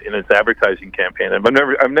negative in its advertising campaign, and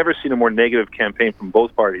I've never seen a more negative campaign from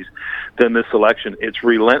both parties than this election. It's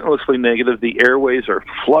relentlessly negative. The airways are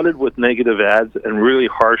flooded with negative ads and really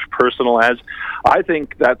harsh personal ads. I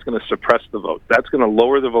think that's going to suppress the vote. That's going to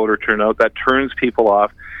lower the voter turnout. That turns people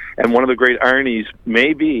off. And one of the great ironies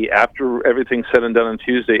may be, after everything's said and done on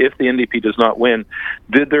Tuesday, if the NDP does not win,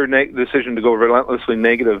 did their decision to go relentlessly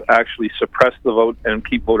negative actually suppress the vote and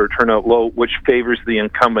keep voter turnout low, which favors the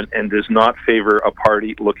incumbent and does not favor a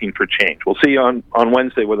party looking for change? We'll see on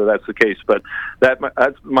Wednesday whether that's the case, but that's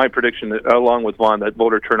my prediction, along with Vaughn, that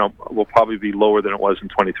voter turnout will probably be lower than it was in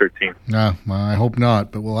 2013. No, I hope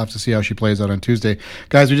not, but we'll have to see how she plays out on Tuesday.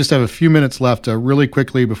 Guys, we just have a few minutes left really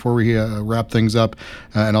quickly before we wrap things up,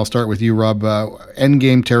 and I'll start with you, Rob.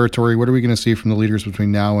 Endgame territory, what are we going to see from the leaders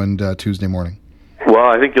between now and Tuesday morning? Well,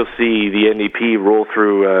 I think you'll see the NDP roll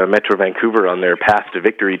through Metro Vancouver on their Path to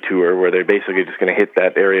Victory tour, where they're basically just going to hit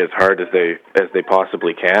that area as hard as they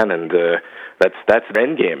possibly can, and that's the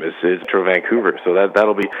end game is Metro Vancouver. So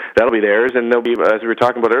that'll be theirs, and they'll be, as we were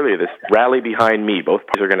talking about earlier, this rally behind me. Both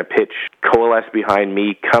parties are going to pitch, coalesce behind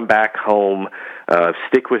me, come back home,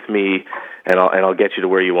 stick with me, and I'll get you to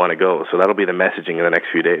where you want to go. So that'll be the messaging in the next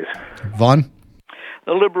few days. Vaughn?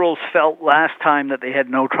 The Liberals felt last time that they had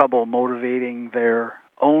no trouble motivating their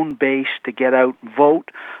own base to get out and vote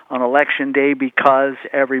on Election Day because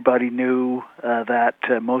everybody knew that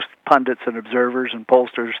most pundits and observers and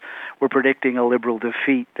pollsters were predicting a Liberal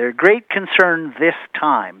defeat. Their great concern this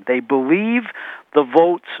time, they believe the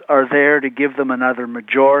votes are there to give them another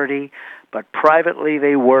majority, but privately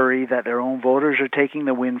they worry that their own voters are taking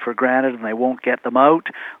the win for granted and they won't get them out.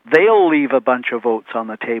 They'll leave a bunch of votes on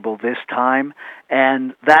the table this time,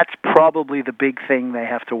 and that's probably the big thing they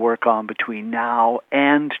have to work on between now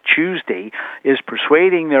and Tuesday, is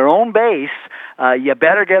persuading their own base, you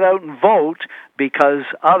better get out and vote because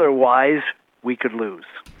otherwise we could lose.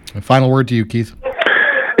 A final word to you, Keith.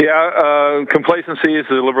 Yeah, complacency is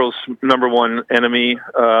the Liberals' number one enemy.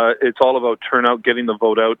 It's all about turnout, getting the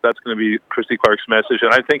vote out. That's going to be Christy Clark's message.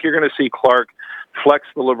 And I think you're going to see Clark flex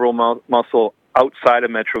the Liberal muscle outside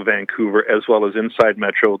of Metro Vancouver as well as inside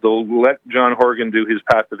Metro. They'll let John Horgan do his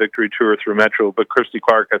Path to Victory tour through Metro, but Christy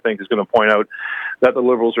Clark, I think, is going to point out that the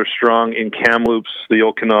Liberals are strong in Kamloops, the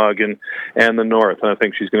Okanagan, and the North, and I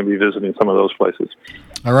think she's going to be visiting some of those places.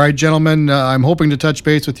 All right, gentlemen, I'm hoping to touch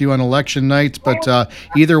base with you on election night, but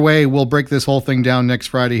either way, we'll break this whole thing down next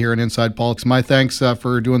Friday here in Inside Politics. My thanks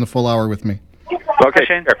for doing the full hour with me. Okay,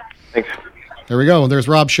 Shane. sure. Thanks. There we go. There's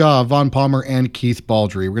Rob Shaw, Vaughn Palmer, and Keith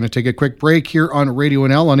Baldry. We're going to take a quick break here on Radio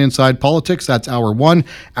NL on Inside Politics. That's Hour 1.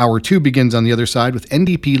 Hour 2 begins on the other side with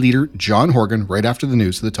NDP leader John Horgan right after the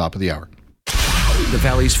news at the top of the hour. the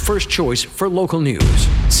Valley's first choice for local news.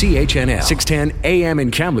 CHNL, 610 AM in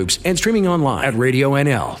Kamloops, and streaming online at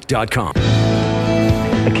RadioNL.com.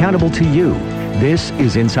 Accountable to you. This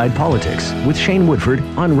is Inside Politics with Shane Woodford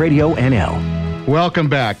on Radio NL. Welcome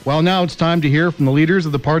back. Well, now it's time to hear from the leaders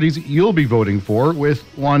of the parties you'll be voting for, with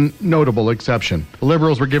one notable exception. The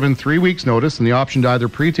Liberals were given 3 weeks' notice and the option to either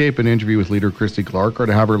pre-tape an interview with leader Christy Clark or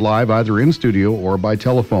to have her live either in studio or by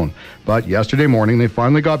telephone. But yesterday morning, they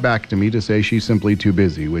finally got back to me to say she's simply too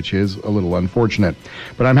busy, which is a little unfortunate.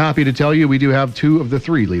 But I'm happy to tell you we do have two of the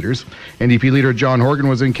three leaders. NDP leader John Horgan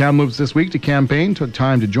was in Kamloops this week to campaign, took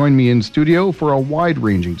time to join me in studio for a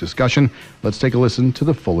wide-ranging discussion. Let's take a listen to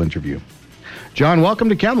the full interview. John, welcome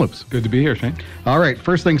to Kamloops. Good to be here, Shane. All right,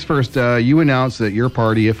 first things first, you announced that your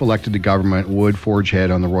party, if elected to government, would forge ahead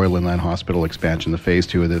on the Royal Inland Hospital expansion, the phase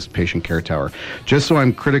 2 of this patient care tower. Just so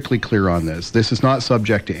I'm critically clear on this is not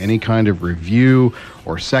subject to any kind of review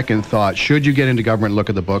or second thought. Should you get into government, look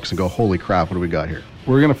at the books and go, holy crap, what do we got here?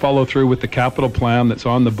 We're going to follow through with the capital plan that's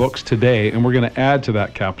on the books today, and we're going to add to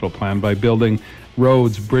that capital plan by building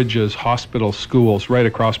roads, bridges, hospitals, schools right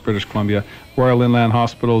across British Columbia. Royal Inland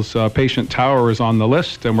Hospital's patient tower is on the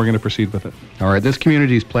list, and we're going to proceed with it. All right, this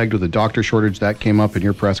community is plagued with a doctor shortage. That came up in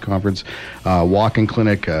your press conference. Walk-in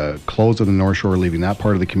clinic closed on the North Shore, leaving that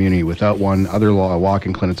part of the community without one. Other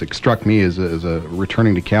walk-in clinics, it struck me as a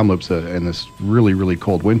returning to Kamloops in this really, really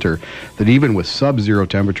cold winter, that even with sub-zero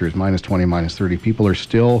temperatures, minus 20, minus 30, people are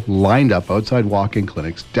still lined up outside walk-in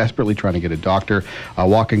clinics, desperately trying to get a doctor.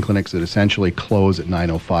 Walk-in clinics that essentially close at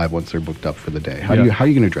 9:05 once they're booked up for the day. How are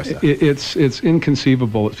you going to address that? It's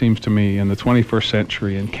inconceivable, it seems to me, in the 21st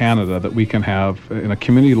century in Canada that we can have, in a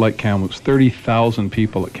community like Kamloops, 30,000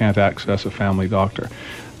 people that can't access a family doctor.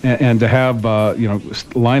 And to have,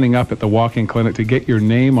 lining up at the walk-in clinic to get your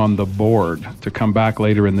name on the board to come back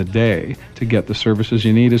later in the day to get the services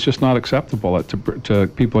you need is just not acceptable to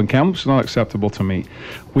people in Kamloops. It's not acceptable to me.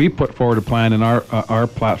 We put forward a plan in our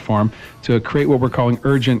platform to create what we're calling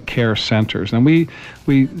urgent care centers. And we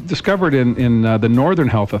discovered in the Northern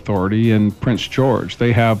Health Authority in Prince George,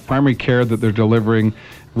 they have primary care that they're delivering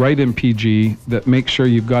right in PG that makes sure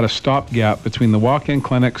you've got a stopgap between the walk-in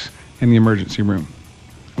clinics and the emergency room.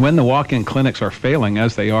 When the walk-in clinics are failing,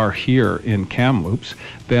 as they are here in Kamloops,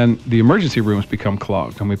 then the emergency rooms become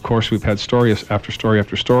clogged. And of course, we've had story after story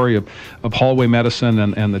after story of hallway medicine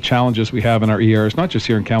and the challenges we have in our ERs, not just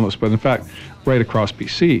here in Kamloops, but in fact, right across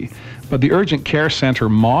BC. But the urgent care center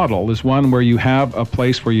model is one where you have a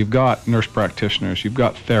place where you've got nurse practitioners, you've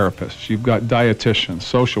got therapists, you've got dietitians,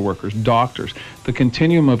 social workers, doctors, the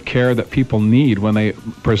continuum of care that people need when they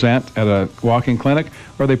present at a walk-in clinic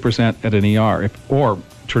or they present at an ER, or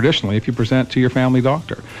traditionally if you present to your family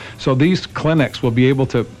doctor. So these clinics will be able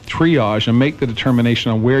to triage and make the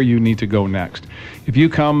determination on where you need to go next. If you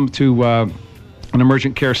come to an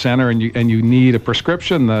emergent care center and you need a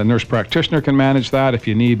prescription, the nurse practitioner can manage that. If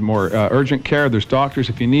you need more urgent care, there's doctors.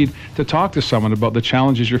 If you need to talk to someone about the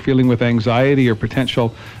challenges you're feeling with anxiety or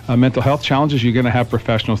potential mental health challenges, you're going to have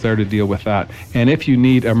professionals there to deal with that. And if you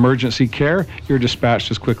need emergency care, you're dispatched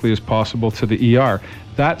as quickly as possible to the ER.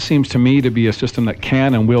 That seems to me to be a system that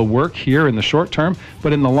can and will work here in the short term,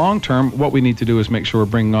 but in the long term, what we need to do is make sure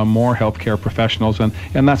we're bringing on more healthcare professionals, and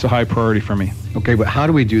that's a high priority for me. Okay, but how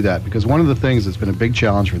do we do that? Because one of the things that's been a big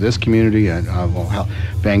challenge for this community, and how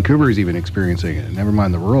Vancouver is even experiencing it, never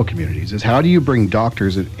mind the rural communities, is how do you bring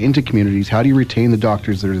doctors into communities? How do you retain the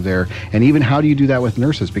doctors that are there? And even how do you do that with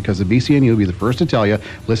nurses? Because the BCNU will be the first to tell you,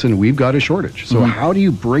 listen, we've got a shortage. So how do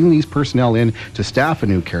you bring these personnel in to staff a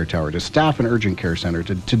new care tower, to staff an urgent care center,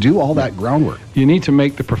 to do all that groundwork? You need to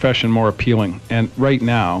make the profession more appealing. And right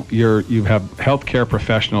now, you have healthcare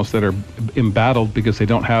professionals that are embattled because they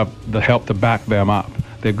don't have the help to back them up.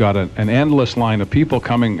 They've got an endless line of people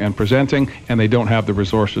coming and presenting, and they don't have the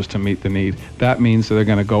resources to meet the need. That means that they're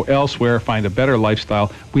going to go elsewhere, find a better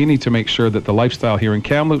lifestyle. We need to make sure that the lifestyle here in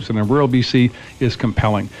Kamloops and in rural BC is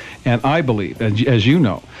compelling. And I believe, as you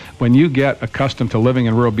know, when you get accustomed to living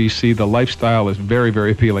in rural BC, the lifestyle is very,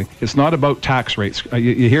 very appealing. It's not about tax rates.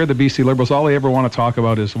 You hear the BC Liberals, all they ever want to talk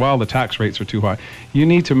about is, well, the tax rates are too high. You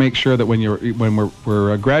need to make sure that when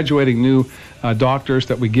we're graduating new doctors,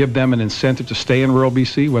 that we give them an incentive to stay in rural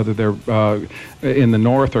BC, whether they're in the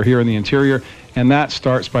north or here in the interior. And that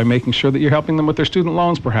starts by making sure that you're helping them with their student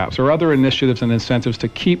loans, perhaps, or other initiatives and incentives to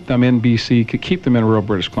keep them in BC, to keep them in rural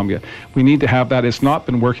British Columbia. We need to have that. It's not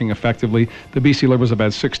been working effectively. The BC Liberals have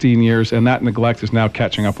had 16 years, and that neglect is now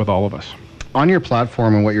catching up with all of us. on your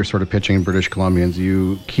platform and what you're sort of pitching British Columbians,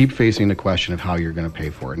 you keep facing the question of how you're going to pay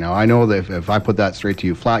for it. Now, I know that if I put that straight to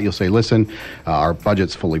you flat, you'll say, listen, our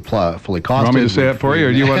budget's fully costed. You want me to say it for you,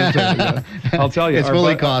 or do you want to say it? I'll tell you. It's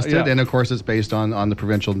fully costed, and of course it's based on the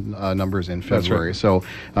provincial numbers in February. Right. So,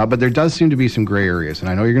 but there does seem to be some gray areas, and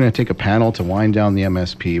I know you're going to take a panel to wind down the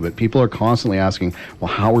MSP, but people are constantly asking,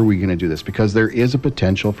 well, how are we going to do this? Because there is a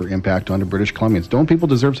potential for impact on the British Columbians. Don't people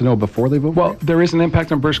deserve to know before they vote? Well, there is an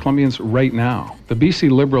impact on British Columbians right now. The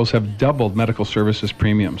BC Liberals have doubled medical services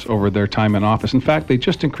premiums over their time in office. In fact, they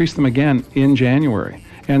just increased them again in January.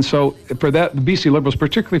 And so for that, the BC Liberals,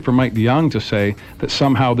 particularly for Mike DeYoung to say that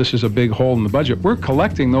somehow this is a big hole in the budget, we're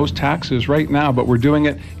collecting those taxes right now, but we're doing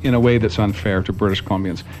it in a way that's unfair to British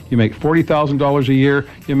Columbians. You make $40,000 a year,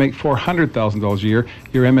 you make $400,000 a year,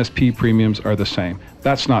 your MSP premiums are the same.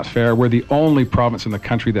 That's not fair. We're the only province in the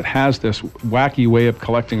country that has this wacky way of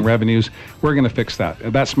collecting revenues. We're going to fix that.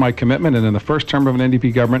 That's my commitment, and in the first term of an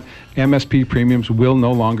NDP government, MSP premiums will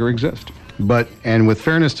no longer exist. But, and with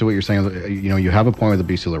fairness to what you're saying, you know, you have a point with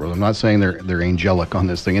the BC Liberals. I'm not saying they're angelic on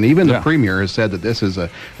this thing. And even the Premier has said that this is a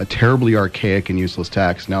terribly archaic and useless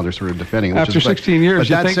tax. Now they're sort of defending it. After 16 years,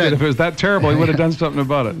 you think that if it was that terrible, he would have done something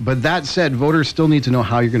about it. But that said, voters still need to know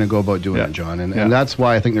how you're going to go about doing it, John. And that's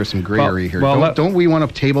why I think there's some gray area here. Don't we want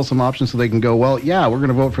to table some options so they can go, well, yeah, we're going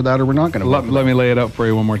to vote for that or we're not going to vote for that? Let me lay it out for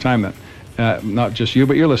you one more time then. Not just you,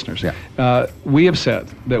 but your listeners. Yeah. We have said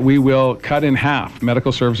that we will cut in half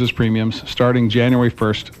medical services premiums starting January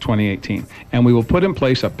 1st, 2018. And we will put in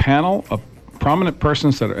place a panel of prominent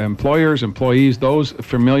persons that are employers, employees, those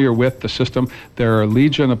familiar with the system. There are a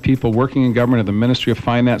legion of people working in government, at the Ministry of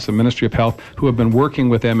Finance, the Ministry of Health, who have been working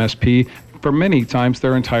with MSP for many times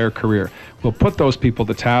their entire career. We'll put those people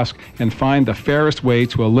to task and find the fairest way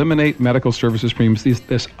to eliminate medical services premiums,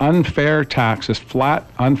 this unfair tax, this flat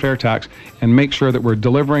unfair tax, and make sure that we're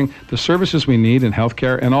delivering the services we need in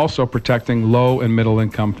healthcare and also protecting low and middle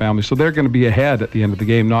income families. So they're going to be ahead at the end of the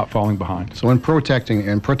game, not falling behind. So in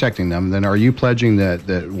protecting them, then are you pledging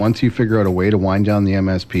that once you figure out a way to wind down the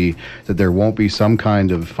MSP, that there won't be some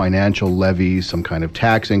kind of financial levy, some kind of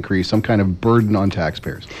tax increase, some kind of burden on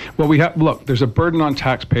taxpayers? Well, there's a burden on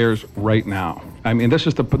taxpayers right now. I mean, this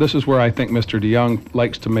is where I think Mr. DeYoung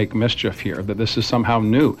likes to make mischief here, that this is somehow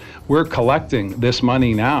new. We're collecting this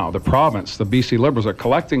money now. The province, the BC Liberals, are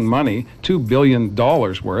collecting money, $2 billion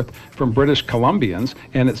worth, from British Columbians,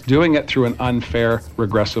 and it's doing it through an unfair,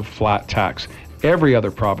 regressive, flat tax. Every other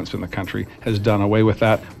province in the country has done away with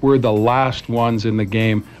that. We're the last ones in the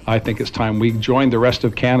game. I think it's time we joined the rest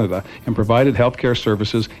of Canada and provided healthcare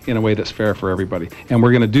services in a way that's fair for everybody. And we're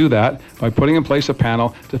going to do that by putting in place a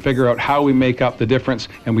panel to figure out how we make up the difference,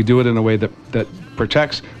 and we do it in a way that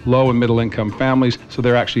protects low and middle income families so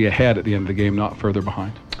they're actually ahead at the end of the game, not further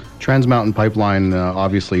behind. Trans Mountain Pipeline,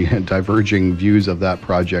 obviously diverging views of that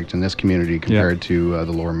project in this community compared to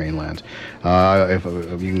the Lower Mainland.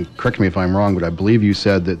 If you can correct me if I'm wrong, but I believe you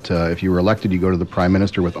said that if you were elected, you go to the Prime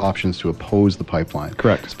Minister with options to oppose the pipeline.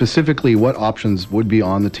 Correct. Specifically, what options would be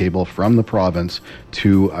on the table from the province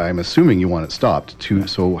to, I'm assuming you want it stopped,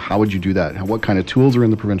 so how would you do that? What kind of tools are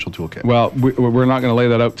in the provincial toolkit? Well, we're not going to lay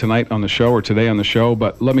that out tonight on the show or today on the show,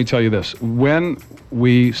 but let me tell you this. When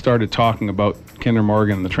we started talking about Kinder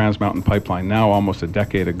Morgan and the Trans Mountain Pipeline, now almost a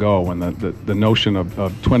decade ago, when the notion of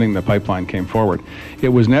twinning the pipeline came forward, it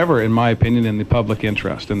was never, in my opinion, in the public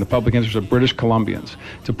interest of British Columbians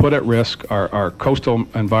to put at risk our coastal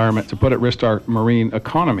environment, to put at risk our marine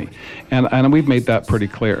economy. And we've made that pretty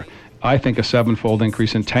clear. I think a 7-fold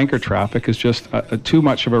increase in tanker traffic is just too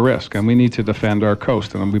much of a risk, and we need to defend our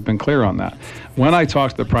coast, and we've been clear on that. When I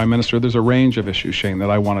talk to the Prime Minister, there's a range of issues, Shane, that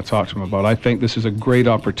I want to talk to him about. I think this is a great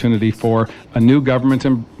opportunity for a new government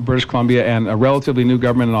in British Columbia and a relatively new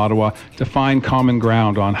government in Ottawa to find common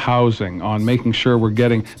ground on housing, on making sure we're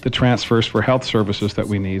getting the transfers for health services that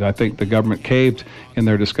we need. I think the government caved in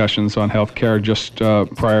their discussions on health care just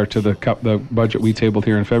prior to the budget we tabled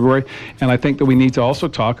here in February, and I think that we need to also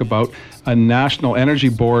talk about a National Energy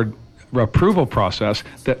Board approval process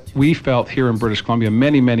that we felt here in British Columbia,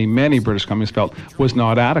 many British Columbians felt was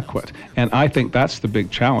not adequate. And I think that's the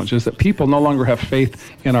big challenge, is that people no longer have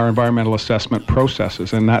faith in our environmental assessment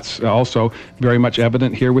processes. And that's also very much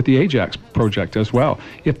evident here with the Ajax project as well.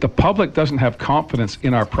 If the public doesn't have confidence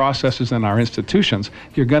in our processes and our institutions,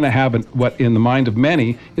 you're going to have what in the mind of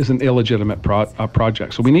many is an illegitimate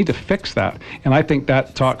project. So we need to fix that. And I think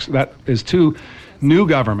that is two new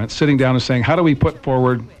governments sitting down and saying, how do we put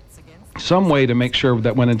forward some way to make sure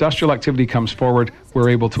that when industrial activity comes forward, we're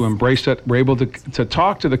able to embrace it. We're able to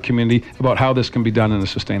talk to the community about how this can be done in a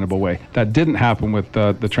sustainable way. That didn't happen with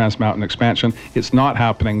the Trans Mountain expansion. It's not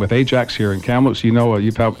happening with Ajax here in Kamloops. You know,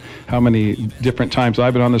 you've had how many different times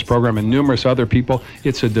I've been on this program and numerous other people.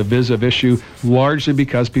 It's a divisive issue, largely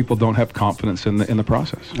because people don't have confidence in the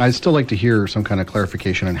process. I'd still like to hear some kind of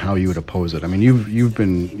clarification on how you would oppose it. I mean, you've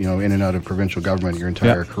been in and out of provincial government your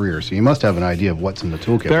entire career, so you must have an idea of what's in the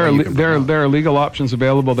toolkit. There are legal options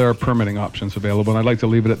available. There are permitting options available, and I'd like to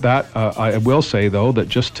leave it at that. I will say, though, that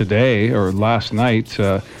just today or last night,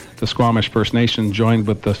 the Squamish First Nation joined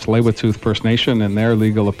with the Tsleil-Waututh First Nation in their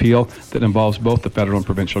legal appeal that involves both the federal and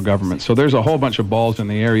provincial government. So there's a whole bunch of balls in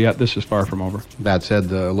the air yet. This is far from over. That said,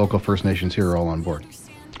 the local First Nations here are all on board.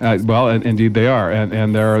 Well, indeed they are,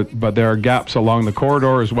 and there are gaps along the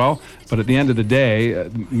corridor as well. But at the end of the day,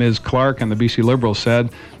 Ms. Clark and the BC Liberals said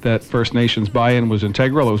that First Nations buy-in was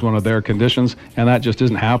integral. It was one of their conditions, and that just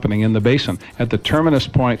isn't happening in the basin. At the terminus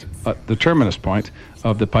point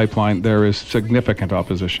of the pipeline, there is significant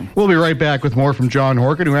opposition. We'll be right back with more from John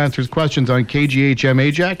Horgan, who answers questions on KGHM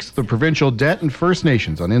Ajax, the provincial debt, and First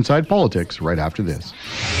Nations on Inside Politics right after this.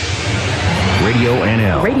 Radio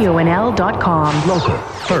NL. RadioNL.com. Local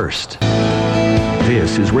first.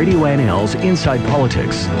 This is Radio NL's Inside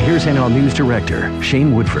Politics. Here's NL News Director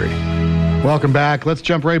Shane Woodford. Welcome back. Let's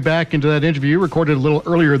jump right back into that interview recorded a little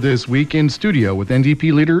earlier this week in studio with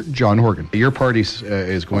NDP leader John Horgan. Your party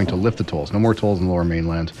is going to lift the tolls. No more tolls in the Lower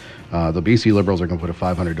Mainland. The BC Liberals are going to put a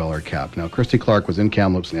 $500 cap. Now, Christy Clark was in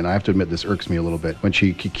Kamloops, and I have to admit this irks me a little bit, when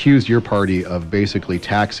she accused your party of basically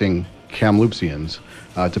taxing Kamloopsians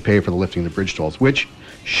to pay for the lifting of the bridge tolls, which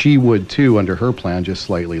she would too under her plan, just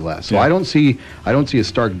slightly less. So yeah. I don't see a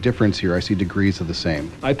stark difference here. I see degrees of the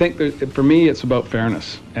same. I think that for me it's about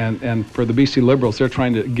fairness, and for the BC Liberals, they're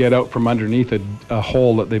trying to get out from underneath a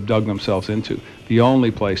hole that they've dug themselves into. The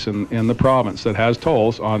only place in the province that has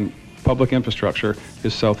tolls on public infrastructure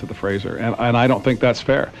is south of the Fraser, and I don't think that's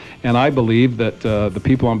fair. And I believe that the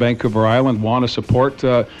people on Vancouver Island want to support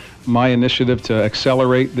my initiative to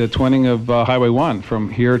accelerate the twinning of Highway 1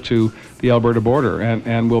 from here to the Alberta border,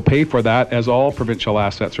 and we'll pay for that as all provincial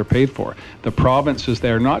assets are paid for. The province is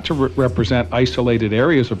there not to represent isolated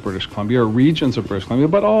areas of British Columbia or regions of British Columbia,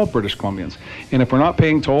 but all British Columbians. And if we're not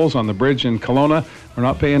paying tolls on the bridge in Kelowna, we're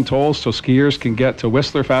not paying tolls so skiers can get to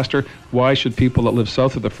Whistler faster, why should people that live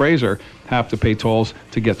south of the Fraser have to pay tolls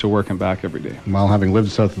to get to work and back every day? Well, having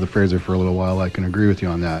lived south of the Fraser for a little while, I can agree with you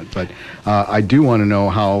on that. But I do want to know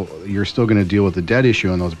how you're still going to deal with the debt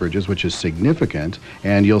issue on those bridges, which is significant.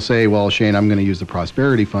 And you'll say, well, Shane, I'm going to use the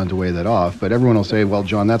Prosperity Fund to weigh that off. But everyone will say, well,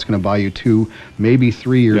 John, that's going to buy you 2, maybe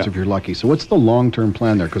 3 years if you're lucky. So what's the long-term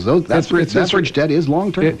plan there? Because that bridge debt is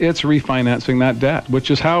long-term. It's refinancing that debt,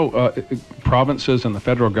 which is how provinces and the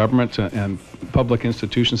federal government and public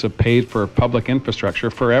institutions have paid for public infrastructure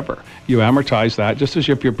forever. You amortize that just as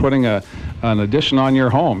if you're putting an addition on your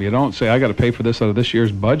home. You don't say, I got to pay for this out of this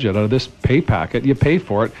year's budget, out of this pay packet. You pay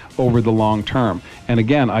for it over the long term. And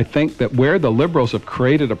again, I think that where the Liberals have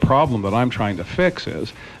created a problem that I'm trying to fix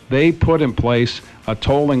is they put in place a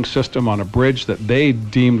tolling system on a bridge that they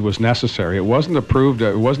deemed was necessary. It wasn't approved,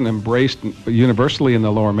 it wasn't embraced universally in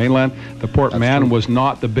the Lower Mainland. The Port Mann was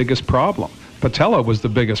not the biggest problem. Patella was the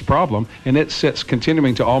biggest problem, and it sits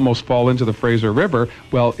continuing to almost fall into the Fraser River.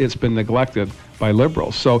 Well, it's been neglected by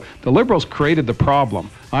Liberals. So the Liberals created the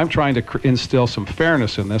problem. I'm trying to instill some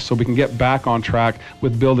fairness in this so we can get back on track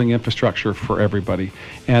with building infrastructure for everybody.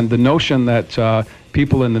 And the notion that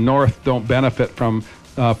people in the north don't benefit from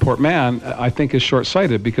Port Mann, I think is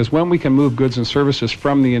short-sighted, because when we can move goods and services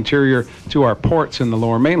from the interior to our ports in the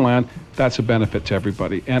Lower Mainland, that's a benefit to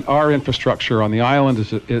everybody. And our infrastructure on the island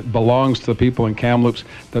it belongs to the people in Kamloops.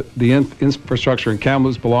 The infrastructure in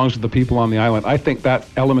Kamloops belongs to the people on the island. I think that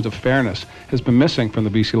element of fairness has been missing from the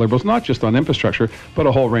BC Liberals, not just on infrastructure, but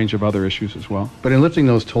a whole range of other issues as well. But in lifting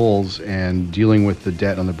those tolls and dealing with the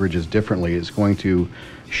debt on the bridges differently is going to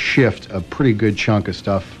shift a pretty good chunk of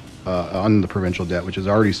stuff on the provincial debt, which is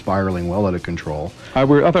already spiraling well out of control. I thought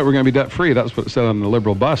we were going to be debt-free. That's what it said on the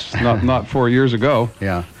Liberal bus not 4 years ago.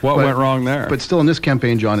 Yeah. What went wrong there? But still, in this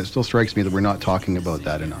campaign, John, it still strikes me that we're not talking about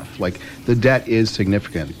that enough. Like, the debt is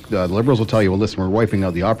significant. The Liberals will tell you, well, listen, we're wiping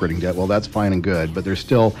out the operating debt. Well, that's fine and good, but there's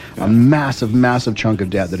still a massive, massive chunk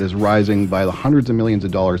of debt that is rising by the hundreds of millions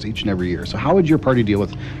of dollars each and every year. So how would your party deal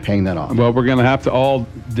with paying that off? Well, we're going to have to all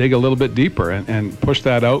dig a little bit deeper and push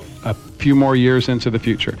that out a few more years into the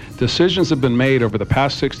future. Decisions have been made over the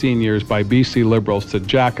past 16 years by BC Liberals to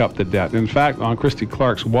jack up the debt. In fact, on Christy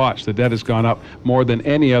Clark's watch, the debt has gone up more than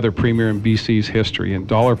any other premier in BC's history, in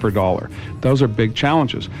dollar for dollar. Those are big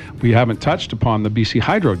challenges. We haven't touched upon the BC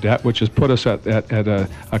Hydro debt, which has put us at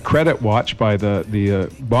a credit watch by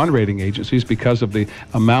the bond rating agencies because of the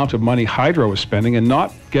amount of money Hydro is spending and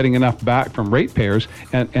not getting enough back from ratepayers.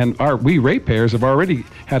 And we ratepayers have already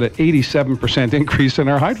had an 87% increase in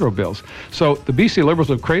our hydro bills. So the BC Liberals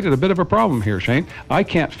have created a bit of a problem here, Shane. I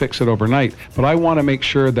can't fix it overnight, but I want to make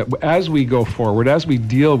sure that as we go forward, as we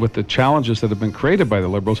deal with the challenges that have been created by the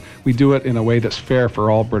Liberals, we do it in a way that's fair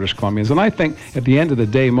for all British Columbians. And I think at the end of the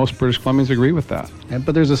day, most British Columbians agree with that.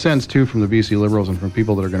 But there's a sense, too, from the BC Liberals and from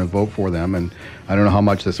people that are going to vote for them, and I don't know how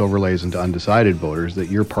much this overlays into undecided voters, that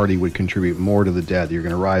your party would contribute more to the debt, that you're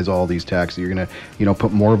going to rise all these taxes, you're going to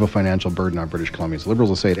put more of a financial burden on British Columbians. Liberals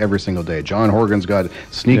will say it every single day. John Horgan's got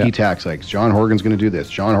sneaky tax hikes. John Horgan's going to do this.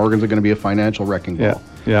 John Horgan's going to be a financial wrecking ball.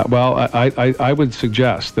 Yeah, well, I would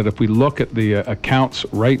suggest that if we look at the accounts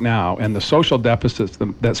right now and the social deficits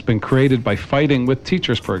that's been created by fighting with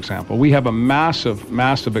teachers, for example, we have a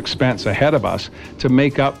massive expense ahead of us to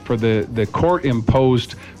make up for the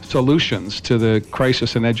court-imposed solutions to the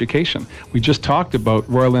crisis in education. We just talked about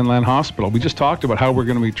Royal Inland Hospital. We just talked about how we're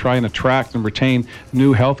going to be trying to attract and retain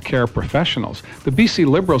new healthcare professionals. The BC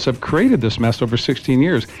Liberals have created this mess over 16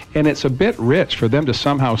 years, and it's a bit rich for them to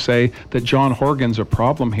somehow say that John Horgan's a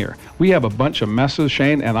problem here. We have a bunch of messes,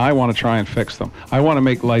 Shane, and I want to try and fix them. I want to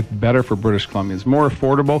make life better for British Columbians, more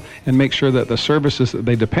affordable, and make sure that the services that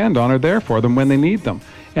they depend on are there for them when they need them.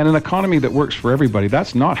 And an economy that works for everybody.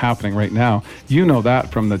 That's not happening right now. You know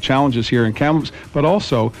that from the challenges here in Kamloops, but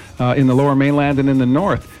also in the Lower Mainland and in the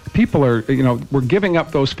North. People are, we're giving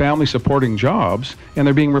up those family supporting jobs and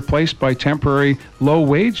they're being replaced by temporary low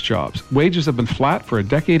wage jobs. Wages have been flat for a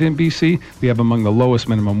decade in BC. We have among the lowest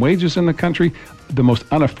minimum wages in the country, the most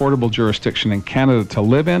unaffordable jurisdiction in Canada to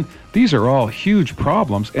live in. These are all huge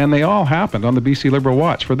problems, and they all happened on the BC Liberal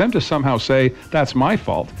watch. For them to somehow say that's my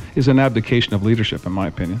fault is an abdication of leadership, in my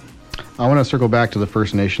opinion. I want to circle back to the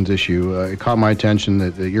First Nations issue. It caught my attention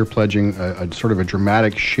that you're pledging a sort of a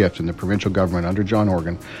dramatic shift in the provincial government under John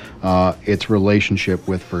Horgan, its relationship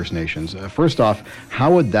with First Nations. First off,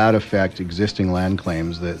 how would that affect existing land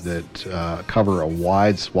claims that cover a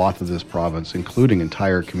wide swath of this province, including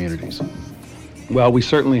entire communities? Well, we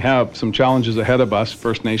certainly have some challenges ahead of us,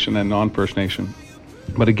 First Nation and non-First Nation.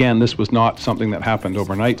 But again, this was not something that happened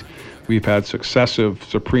overnight. We've had successive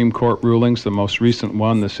Supreme Court rulings, the most recent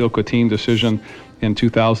one, the Silcotin decision in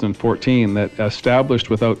 2014, that established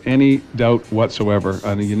without any doubt whatsoever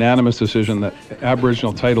a unanimous decision that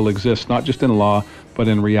Aboriginal title exists, not just in law, but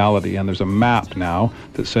in reality. And there's a map now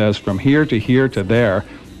that says from here to there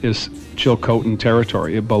is Chilcotin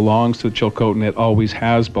territory. It belongs to Chilcotin. It always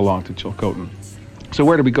has belonged to Chilcotin. So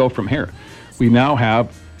where do we go from here? We now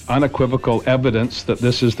have unequivocal evidence that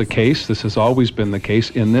this is the case. This has always been the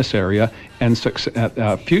case in this area, and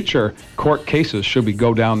future court cases, should we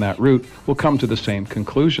go down that route, will come to the same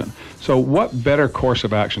conclusion. So what better course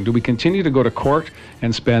of action? Do we continue to go to court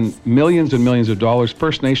and spend millions and millions of dollars,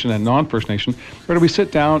 First Nation and non-First Nation, or do we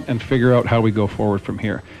sit down and figure out how we go forward from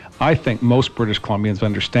here? I think most British Columbians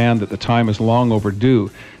understand that the time is long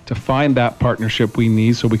overdue to find that partnership we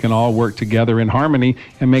need so we can all work together in harmony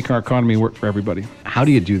and make our economy work for everybody. How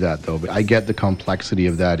do you do that, though? I get the complexity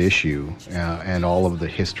of that issue and all of the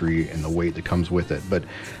history and the weight that comes with it. But,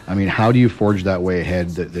 I mean, how do you forge that way ahead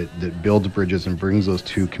that builds bridges and brings those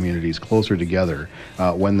two communities closer together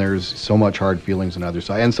when there's so much hard feelings on either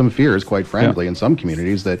side and some fears, quite frankly, in some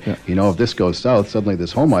communities that, if this goes south, suddenly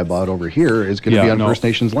this home I bought over here is going to be on First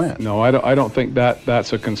Nations land? No, I don't think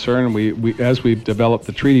that's a concern. We as we've developed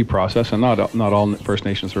the treaty process, and not all First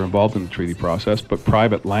Nations are involved in the treaty process, but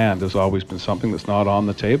private land has always been something that's not on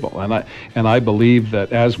the table. And I believe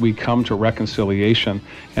that as we come to reconciliation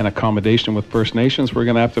and accommodation with First Nations, we're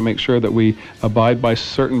going to have to make sure that we abide by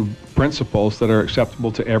certain principles that are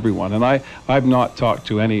acceptable to everyone. And I've not talked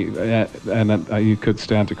to any, and you could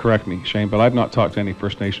stand to correct me, Shane, but I've not talked to any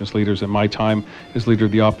First Nations leaders in my time as leader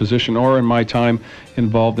of the opposition or in my time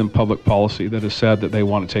involved in public policy that has said that they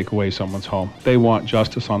want to take away someone's home. They want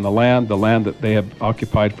justice on the land that they have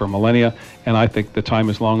occupied for millennia, and I think the time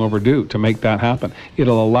is long overdue to make that happen.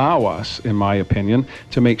 It'll allow us, in my opinion,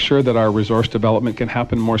 to make sure that our resource development can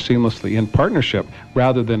happen more seamlessly in partnership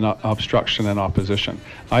rather than obstruction and opposition.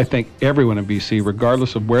 I think think everyone in BC,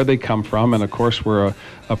 regardless of where they come from, and of course we're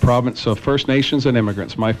a province of First Nations and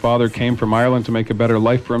immigrants. My father came from Ireland to make a better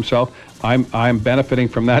life for himself. I'm benefiting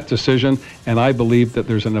from that decision, and I believe that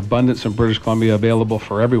there's an abundance in British Columbia available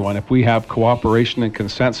for everyone. If we have cooperation and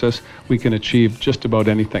consensus, we can achieve just about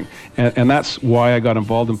anything. And that's why I got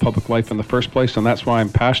involved in public life in the first place, and that's why I'm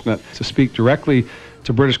passionate to speak directly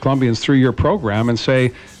to British Columbians through your program and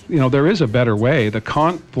say, there is a better way. The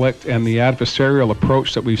conflict and the adversarial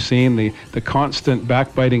approach that we've seen, the constant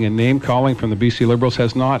backbiting and name-calling from the BC Liberals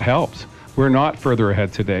has not helped. We're not further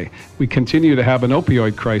ahead today. We continue to have an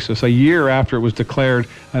opioid crisis a year after it was declared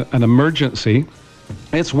an emergency.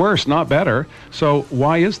 It's worse, not better. So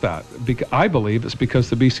why is that? I believe it's because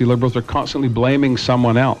the BC Liberals are constantly blaming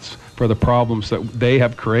someone else for the problems that they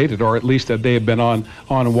have created, or at least that they have been on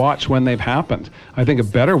watch when they've happened. I think a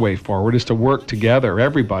better way forward is to work together,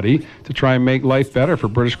 everybody, to try and make life better for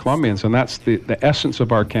British Columbians, and that's the essence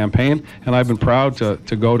of our campaign, and I've been proud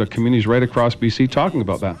to go to communities right across BC talking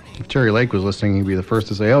about that. If Terry Lake was listening, he'd be the first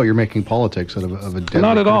to say, you're making politics out of a deadly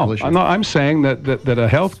Not at all. issue. I'm saying that a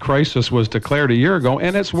health crisis was declared a year ago,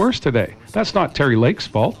 and it's worse today. That's not Terry Lake's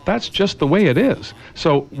fault. That's just the way it is.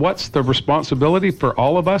 So what's the responsibility for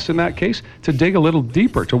all of us in that case? To dig a little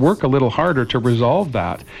deeper, to work a little harder to resolve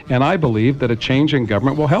that. And I believe that a change in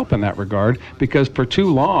government will help in that regard, because for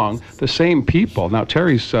too long, the same people, now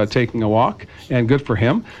Terry's taking a walk, and good for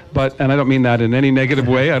him, and I don't mean that in any negative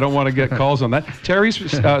way. I don't want to get calls on that. Terry's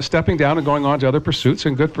stepping down and going on to other pursuits,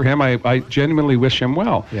 and good for him. I genuinely wish him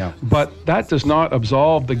well. Yeah. But that does not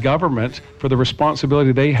absolve the government for the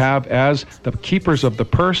responsibility they have as the keepers of the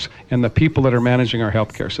purse and the people that are managing our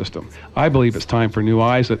healthcare system. I believe it's time for new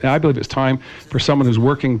eyes. I believe it's time for someone who's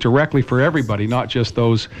working directly for everybody, not just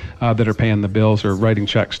those that are paying the bills or writing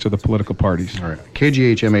checks to the political parties. All right.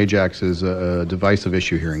 KGHM Ajax is a divisive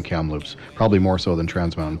issue here in Kamloops, probably more so than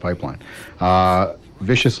Trans Mountain Pipeline.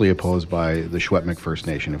 Viciously opposed by the Secwépemc First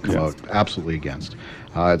Nation, who've come out absolutely against.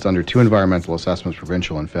 It's under 2 environmental assessments,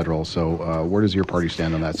 provincial and federal. So where does your party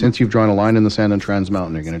stand on that? Since you've drawn a line in the sand on Trans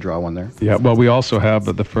Mountain, you're going to draw one there? Yeah, well, we also have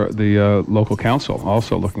the local council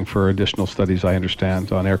also looking for additional studies, I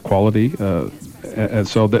understand, on air quality. And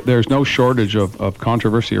so there's no shortage of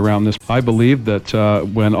controversy around this. I believe that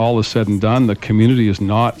when all is said and done, the community is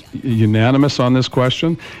not unanimous on this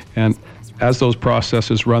question. And as those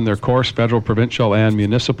processes run their course, federal, provincial, and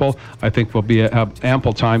municipal, I think we'll have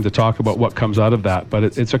ample time to talk about what comes out of that. But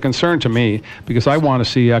it's a concern to me, because I want to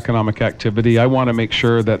see economic activity. I want to make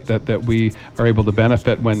sure that we are able to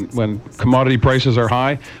benefit when commodity prices are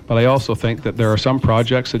high. But I also think that there are some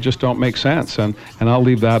projects that just don't make sense. And I'll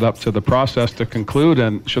leave that up to the process to conclude.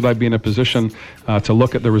 And should I be in a position to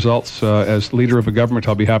look at the results as leader of a government,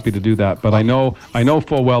 I'll be happy to do that. But I know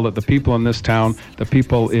full well that the people in this town, the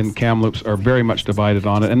people in Kamloops, are very much divided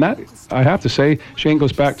on it. And that, I have to say, Shane,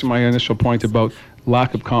 goes back to my initial point about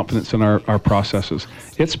lack of confidence in our processes.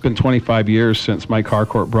 It's been 25 years since Mike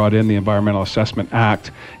Harcourt brought in the Environmental Assessment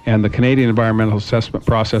Act, and the Canadian environmental assessment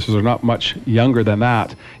processes are not much younger than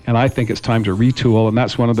that. And I think it's time to retool, and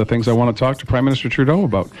that's one of the things I want to talk to Prime Minister Trudeau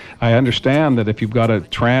about. I understand that if you've got a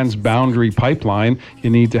trans-boundary pipeline,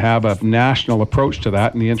 you need to have a national approach to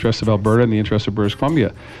that in the interest of Alberta and the interest of British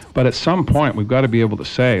Columbia. But at some point, we've got to be able to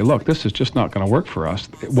say, look, this is just not going to work for us.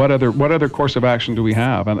 What other course of action do we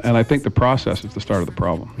have? And I think the process is the start of the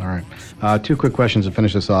problem. All right. 2 quick questions to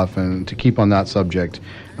finish this off, and to keep on that subject.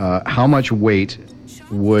 How much weight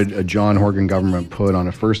would a John Horgan government put on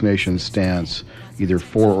a First Nations stance, either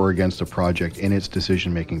for or against a project, in its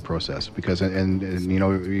decision-making process? Because, and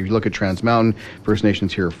you look at Trans Mountain, First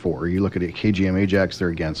Nations here are for. You look at KGM Ajax, they're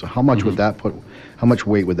against. So how much would that put? How much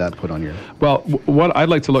weight would that put on your? Well, what I'd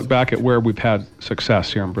like to look back at where we've had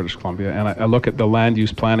success here in British Columbia, and I look at the land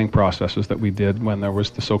use planning processes that we did when there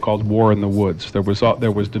was the so-called war in the woods. There was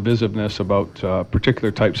divisiveness about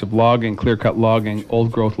particular types of logging, clear-cut logging,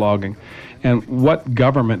 old-growth logging. And what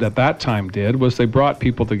government at that time did was they brought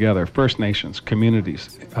people together, First Nations,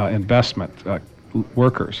 communities, investment,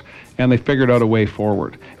 workers, and they figured out a way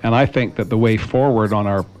forward. And I think that the way forward on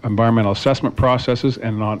our environmental assessment processes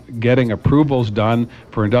and on getting approvals done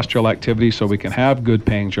for industrial activity so we can have good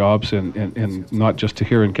paying jobs in not just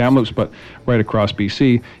here in Kamloops, but right across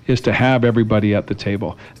BC, is to have everybody at the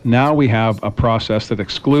table. Now we have a process that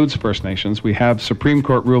excludes First Nations. We have Supreme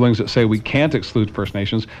Court rulings that say we can't exclude First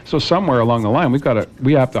Nations. So somewhere along the line,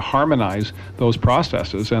 we have to harmonize those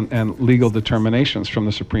processes and legal determinations from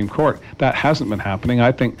the Supreme Court. That hasn't been happening.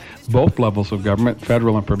 I think both levels of government,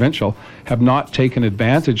 federal and provincial, have not taken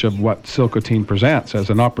advantage of what Silcoteen presents as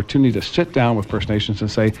an opportunity to sit down with First Nations and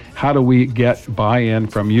say, how do we get buy-in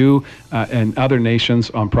from you and other nations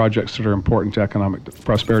on projects that are important to economic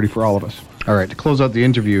prosperity for all of us? All right, to close out the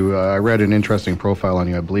interview, I read an interesting profile on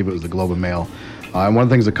you. I believe it was the Globe and Mail. And one of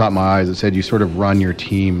the things that caught my eyes, it said you sort of run your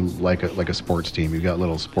team like a sports team. You've got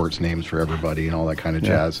little sports names for everybody and all that kind of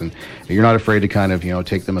jazz. And you're not afraid to kind of,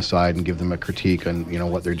 take them aside and give them a critique on,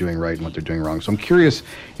 what they're doing right and what they're doing wrong. So I'm curious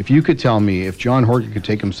if you could tell me, if John Horgan could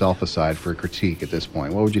take himself aside for a critique at this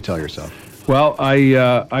point, what would you tell yourself? Well,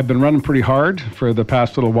 I've been running pretty hard for the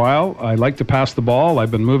past little while. I like to pass the ball. I've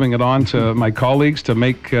been moving it on to my colleagues to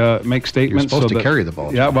make statements. You're supposed to carry the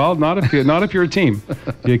ball. Yeah, well, not if you're a team.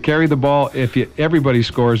 You carry the ball if everybody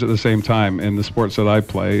scores at the same time in the sports that I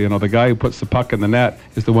play. The guy who puts the puck in the net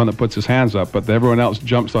is the one that puts his hands up, but everyone else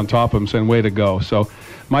jumps on top of him saying, way to go. So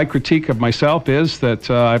my critique of myself is that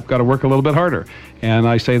I've got to work a little bit harder. And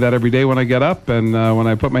I say that every day when I get up, and when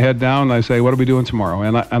I put my head down, I say, what are we doing tomorrow?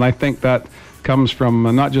 And I think that comes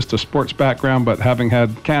from not just a sports background, but having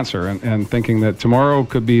had cancer and thinking that tomorrow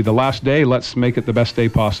could be the last day. Let's make it the best day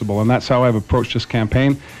possible. And that's how I've approached this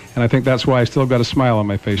campaign. And I think that's why I still got a smile on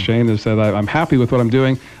my face, Shane, is that I'm happy with what I'm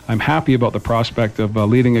doing. I'm happy about the prospect of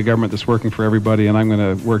leading a government that's working for everybody, and I'm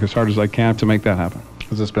going to work as hard as I can to make that happen.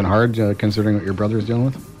 Has this been hard, considering what your brother is dealing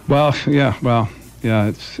with?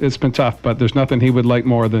 Yeah, it's been tough, but there's nothing he would like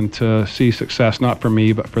more than to see success, not for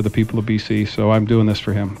me, but for the people of BC. So I'm doing this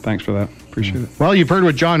for him. Thanks for that. Appreciate it. Well, you've heard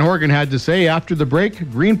what John Horgan had to say. After the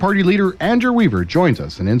break, Green Party leader Andrew Weaver joins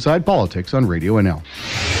us in Inside Politics on Radio NL.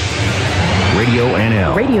 Radio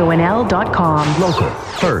NL. RadioNL.com. Local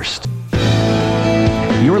first.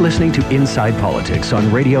 You're listening to Inside Politics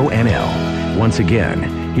on Radio NL. Once again,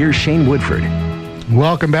 here's Shane Woodford.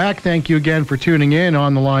 Welcome back. Thank you again for tuning in.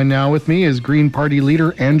 On the line now with me is Green Party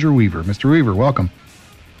leader Andrew Weaver. Mr. Weaver, welcome.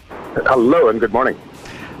 Hello and good morning.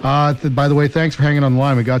 By the way, thanks for hanging on the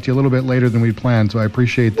line. We got you a little bit later than we planned, so I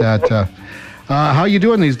appreciate that. How are you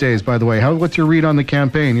doing these days, by the way? What's your read on the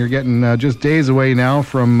campaign? You're getting just days away now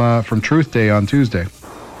from Truth Day on Tuesday.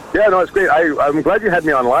 Yeah, no, it's great. I'm glad you had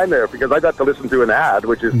me online there, because I got to listen to an ad,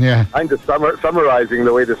 which is kind of summarizing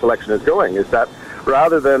the way this election is going, is that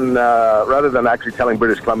rather than actually telling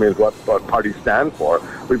British Columbians what parties stand for,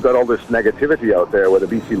 we've got all this negativity out there where the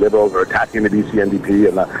BC Liberals are attacking the BC NDP,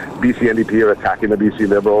 and the BC NDP are attacking the BC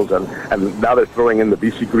Liberals, and now they're throwing in the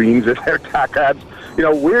BC Greens in their attack ads.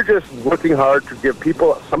 We're just working hard to give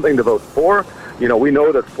people something to vote for. We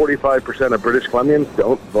know that 45% of British Columbians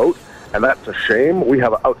don't vote, and that's a shame. We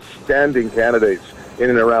have outstanding candidates in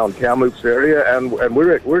and around Kamloops area, and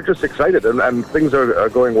we're just excited, and things are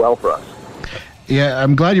going well for us. Yeah,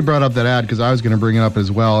 I'm glad you brought up that ad, because I was going to bring it up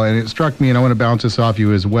as well, and it struck me, and I want to bounce this off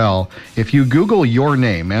you as well. If you Google your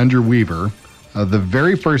name, Andrew Weaver, the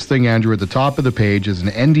very first thing, Andrew, at the top of the page is an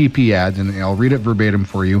NDP ad, and I'll read it verbatim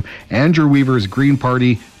for you. Andrew Weaver's Green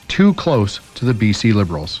Party too close to the BC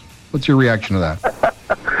Liberals. What's your reaction to that?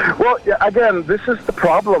 Well, again, this is the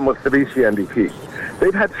problem with the BC NDP.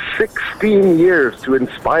 They've had 16 years to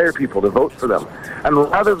inspire people to vote for them. And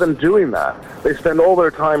rather than doing that, they spend all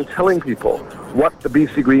their time telling people what the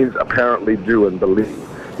BC Greens apparently do and believe.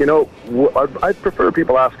 I prefer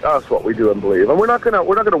people ask us what we do and believe. And we're not going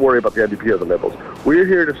to worry about the NDP or the Liberals. We're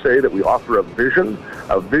here to say that we offer a vision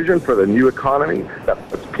for the new economy that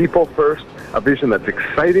puts people first, a vision that's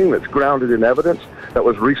exciting, that's grounded in evidence, that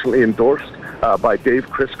was recently endorsed by Dave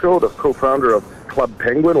Crisco, the co-founder of Club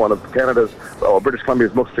Penguin, one of Canada's, British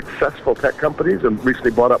Columbia's most successful tech companies, and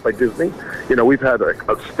recently bought up by Disney. We've had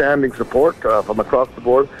outstanding support from across the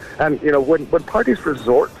board. And when parties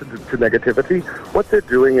resort to negativity, what they're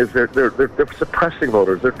doing is they're suppressing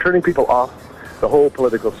voters. They're turning people off the whole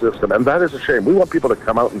political system, and that is a shame. We want people to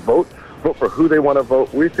come out and vote for who they want to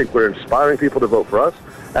vote. We think we're inspiring people to vote for us,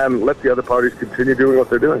 and let the other parties continue doing what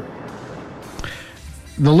they're doing.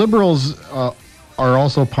 The Liberals are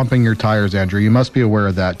also pumping your tires, Andrew. You must be aware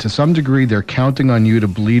of that. To some degree, they're counting on you to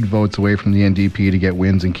bleed votes away from the NDP to get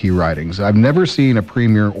wins in key ridings. I've never seen a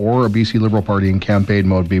Premier or a BC Liberal Party in campaign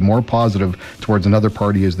mode be more positive towards another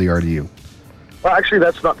party as they are to you. Well, actually,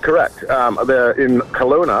 that's not correct. In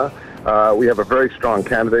Kelowna, we have a very strong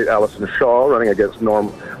candidate, Alison Shaw, running against Norm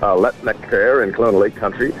Letnick there in Kelowna Lake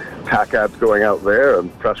Country. Attack ads going out there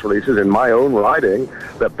and press releases. In my own riding,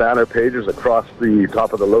 the banner pages across the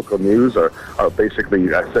top of the local news are basically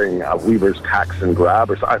saying Weaver's tax and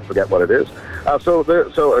grab, or I forget what it is.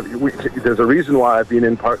 There's a reason why I've been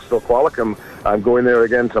in Parksville Qualicum. I'm going there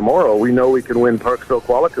again tomorrow. We know we can win Parksville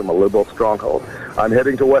Qualicum, a Liberal stronghold. I'm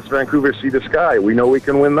heading to West Vancouver, Sea to Sky. We know we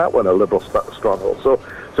can win that one, a Liberal stronghold.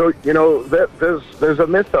 So, there's a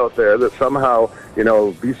myth out there that somehow,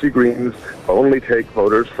 BC Greens only take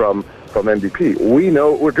voters from NDP. We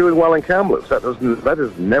know we're doing well in Kamloops. That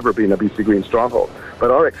has never been a BC Green stronghold.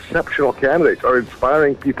 But our exceptional candidates are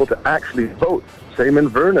inspiring people to actually vote. Same in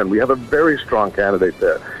Vernon. We have a very strong candidate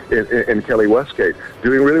there in Kelly Westgate,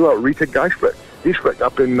 doing really well. Rita Gieschbrecht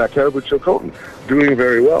up in Kamloops-Chilcotin, doing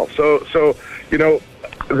very well. So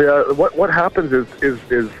what happens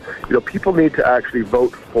is people need to actually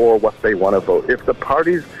vote for what they want to vote. If the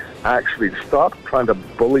parties actually stop trying to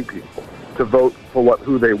bully people to vote for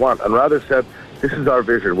who they want, and rather said, this is our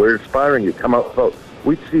vision, we're inspiring you, come out, vote.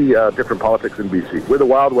 We see different politics in BC. We're the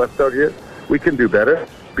Wild West out here. We can do better.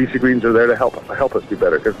 BC Greens are there to help us do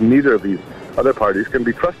better, because neither of these other parties can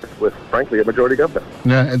be trusted with, frankly, a majority government.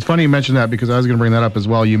 Yeah, it's funny you mentioned that, because I was going to bring that up as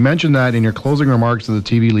well. You mentioned that in your closing remarks to the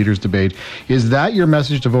TV Leaders debate. Is that your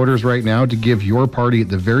message to voters right now, to give your party, at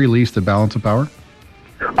the very least, a balance of power?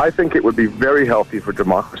 I think it would be very healthy for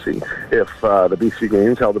democracy if the BC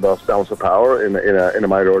Greens held the balance of power in a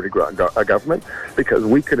minority government, because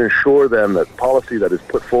we can ensure then that policy that is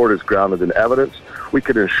put forward is grounded in evidence. We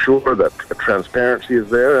can ensure that transparency is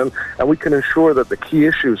there, and we can ensure that the key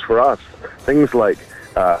issues for us, things like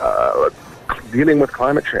dealing with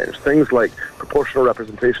climate change, things like proportional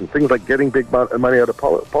representation, things like getting big money out of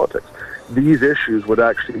politics, these issues would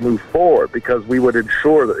actually move forward, because we would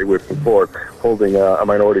ensure that they would move forward holding a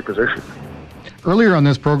minority position. Earlier on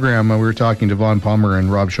this program, we were talking to Vaughn Palmer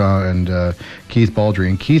and Rob Shaw and Keith Baldry,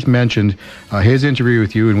 and Keith mentioned his interview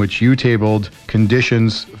with you, in which you tabled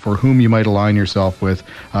conditions for whom you might align yourself with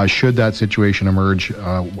should that situation emerge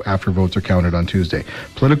after votes are counted on Tuesday.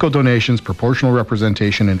 Political donations, proportional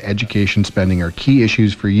representation, and education spending are key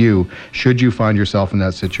issues for you should you find yourself in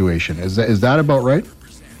that situation. Is that about right?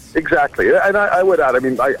 Exactly. And I would add,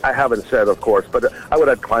 I haven't said, of course, but I would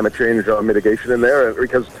add climate change mitigation in there,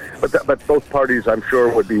 but both parties, I'm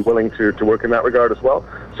sure, would be willing to work in that regard as well.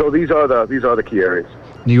 So these are the key areas.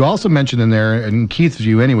 You also mentioned in there, in Keith's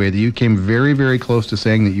view anyway, that you came very, very close to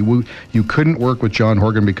saying that you couldn't work with John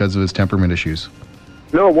Horgan because of his temperament issues.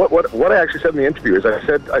 No, what I actually said in the interview is I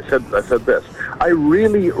said this. I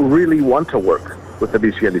really, really want to work with the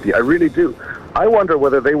BC NDP. I really do. I wonder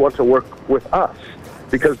whether they want to work with us.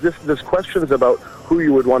 Because this questions about who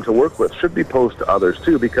you would want to work with should be posed to others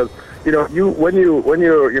too. Because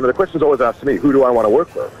the question's always asked to me, who do I want to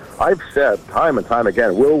work with? I've said time and time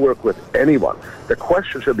again, we'll work with anyone. The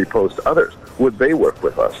question should be posed to others. Would they work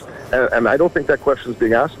with us? And I don't think that question is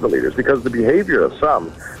being asked of the leaders, because the behavior of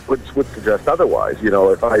some would suggest otherwise.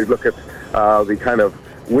 If I look at the kind of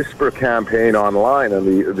whisper campaign online and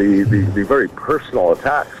the very personal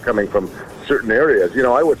attacks coming from certain areas,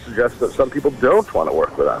 I would suggest that some people don't want to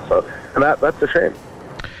work with us. So, and that's a shame.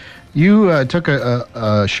 You took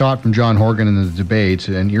a shot from John Horgan in the debate,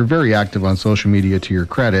 and you're very active on social media to your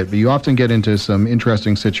credit, but you often get into some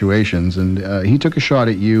interesting situations, and he took a shot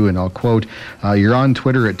at you, and I'll quote, you're on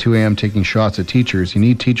Twitter at 2 a.m. taking shots at teachers. You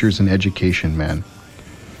need teachers in education, man.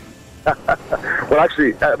 Well,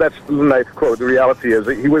 actually, that's a nice quote. The reality is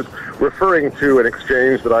that he was referring to an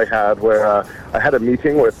exchange that I had where I had a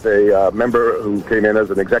meeting with a member who came in as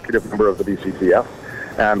an executive member of the BCTF,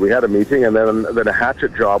 and we had a meeting, and then a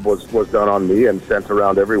hatchet job was done on me and sent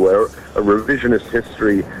around everywhere, a revisionist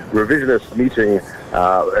meeting,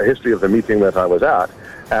 a history of the meeting that I was at.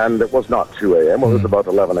 And it was not 2 a.m. It was about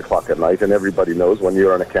 11 o'clock at night, and everybody knows when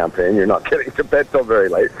you're on a campaign, you're not getting to bed till very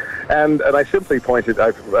late. And I simply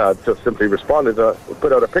just simply responded,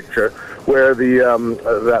 put out a picture where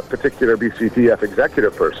that particular BCTF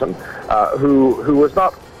executive person, who was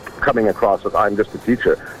not coming across as I'm just a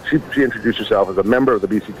teacher, she introduced herself as a member of the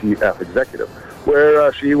BCTF executive,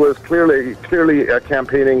 where she was clearly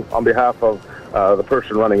campaigning on behalf of the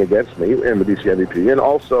person running against me in the BC NDP, and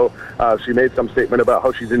also she made some statement about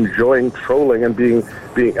how she's enjoying trolling and being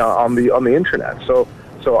on the internet. So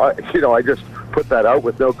I just put that out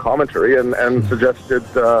with no commentary and suggested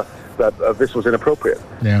that this was inappropriate.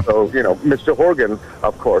 Yeah. So Mr. Horgan,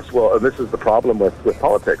 of course. Well, and this is the problem with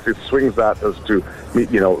politics. It swings that as to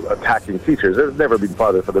attacking teachers. It's never been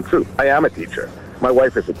farther from the truth. I am a teacher. My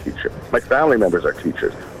wife is a teacher. My family members are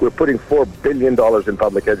teachers. We're putting $4 billion in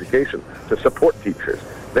public education to support teachers.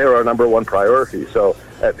 They're our number one priority. So,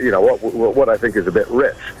 what I think is a bit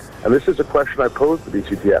rich. And this is a question I posed to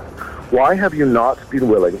BCTF. Why have you not been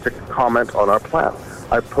willing to comment on our plan?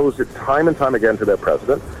 I've posed it time and time again to their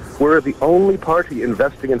president. We're the only party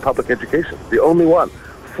investing in public education. The only one.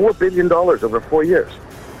 $4 billion over 4 years.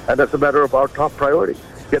 And that's a matter of our top priority.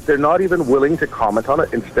 Yet they're not even willing to comment on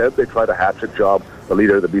it. Instead, they try to hatchet job the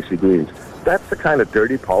leader of the BC Greens. That's the kind of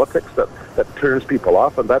dirty politics that turns people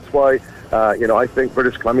off, and that's why I think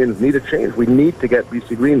British Columbians need a change. We need to get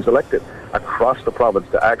BC Greens elected across the province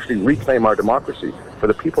to actually reclaim our democracy for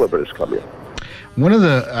the people of British Columbia.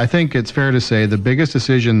 I think it's fair to say, the biggest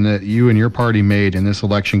decision that you and your party made in this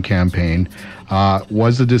election campaign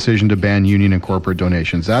was the decision to ban union and corporate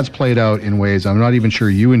donations. That's played out in ways I'm not even sure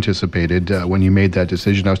you anticipated when you made that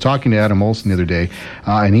decision. I was talking to Adam Olsen the other day,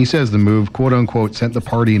 and he says the move, quote unquote, sent the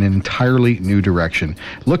party in an entirely new direction.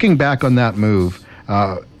 Looking back on that move,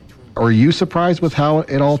 are you surprised with how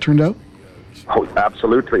it all turned out? Oh,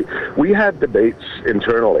 absolutely. We had debates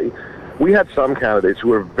internally. We had some candidates who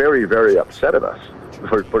were very, very upset at us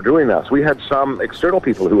for doing this. We had some external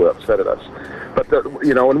people who were upset at us. But,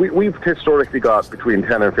 and we've historically got between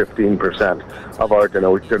 10 and 15% of our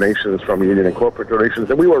donations from union and corporate donations,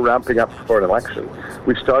 and we were ramping up for an election.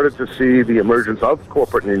 We started to see the emergence of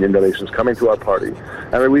corporate and union donations coming to our party.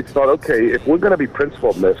 And we thought, okay, if we're going to be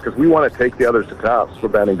principled in this, because we want to take the others to task for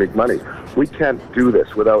banning big money, we can't do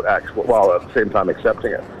this without while at the same time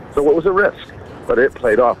accepting it. So it was a risk, but it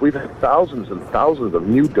played off. We've had thousands and thousands of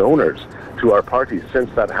new donors to our party since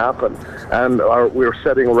that happened, and we're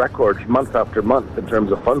setting records month after month in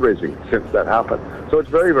terms of fundraising since that happened. So it's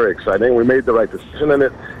very, very exciting. We made the right decision, and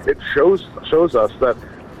it shows us that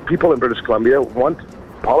people in British Columbia want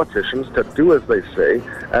politicians to do as they say,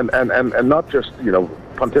 and not just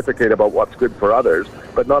pontificate about what's good for others,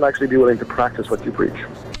 but not actually be willing to practice what you preach.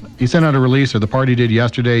 You sent out a release, or the party did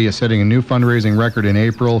yesterday, setting a new fundraising record in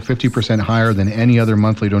April, 50% higher than any other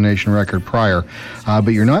monthly donation record prior. But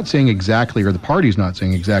you're not saying exactly, or the party's not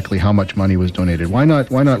saying exactly how much money was donated. Why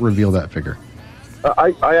not reveal that figure?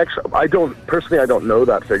 I don't know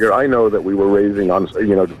that figure. I know that we were raising on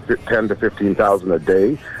 10 to 15,000 a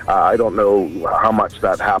day. I don't know how much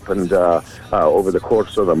that happened over the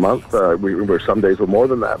course of the month. We were some days were more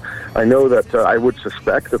than that. I know that I would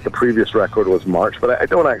suspect that the previous record was March, but I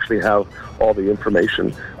don't actually have all the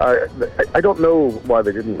information. I don't know why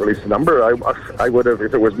they didn't release the number. I would have,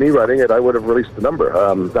 if it was me writing it, I would have released the number.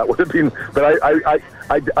 That would have been, but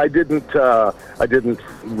I didn't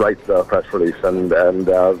write the press release, and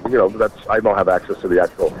I don't have access to the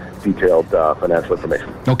actual detailed financial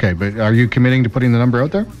information. Okay, but are you committing to putting the number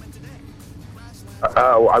out there?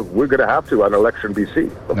 We're going to have to on Election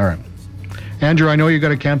BC. All right. Andrew, I know you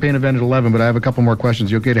got a campaign event at 11, but I have a couple more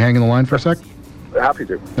questions. You okay to hang in the line for a sec? Happy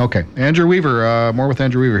to. Okay. Andrew Weaver, more with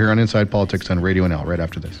Andrew Weaver here on Inside Politics on Radio NL right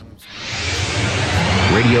after this.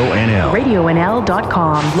 Radio NL.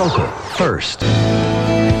 RadioNL.com. Local first.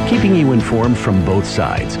 Keeping you informed from both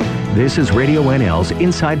sides. This is Radio NL's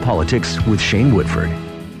Inside Politics with Shane Woodford.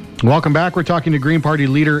 Welcome back. We're talking to Green Party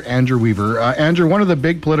leader Andrew Weaver. Andrew, one of the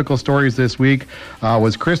big political stories this week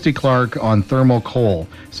was Christy Clark on thermal coal,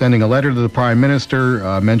 sending a letter to the Prime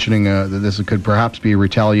Minister mentioning that this could perhaps be a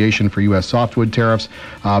retaliation for U.S. softwood tariffs,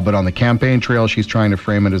 but on the campaign trail, she's trying to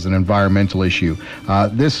frame it as an environmental issue.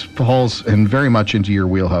 This falls very much into your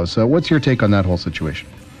wheelhouse. What's your take on that whole situation?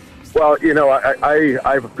 Well,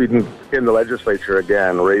 I've been in the legislature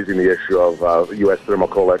again raising the issue of U.S. thermal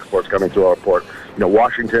coal exports coming to our port.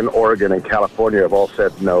 Washington, Oregon, and California have all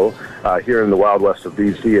said no. Here in the Wild West of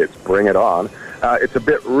BC, it's bring it on. It's a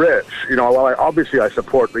bit rich. While I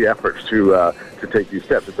support the efforts to take these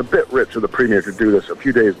steps, it's a bit rich of the Premier to do this a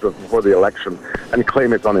few days before the election and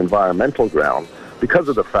claim it's on environmental ground, because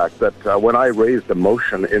of the fact that when I raised a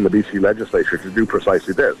motion in the BC legislature to do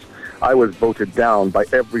precisely this, I was voted down by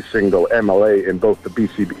every single MLA in both the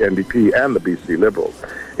BC NDP and the BC Liberals.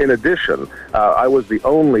 In addition, I was the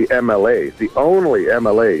only MLA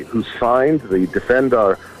who signed the Defend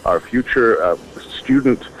Our Future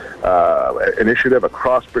student initiative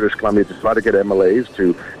across British Columbia to try to get MLAs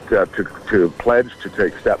to pledge to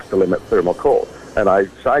take steps to limit thermal coal. And I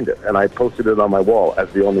signed it, and I posted it on my wall as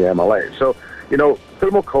the only MLA. So,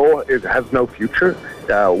 thermal coal has no future.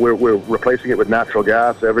 We're replacing it with natural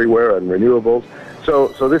gas everywhere and renewables. So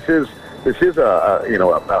this is it's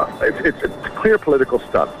a clear political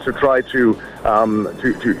stunt to try to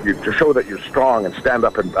show that you're strong and stand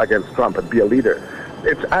up against Trump and be a leader.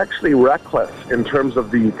 It's actually reckless in terms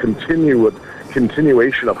of the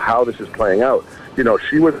continuation of how this is playing out.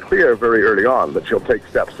 She was clear very early on that she'll take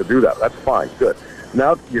steps to do that. That's fine, good.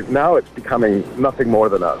 Now it's becoming nothing more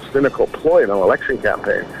than a cynical ploy in an election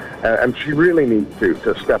campaign, and she really needs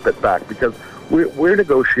to step it back, because we're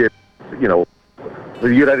negotiating,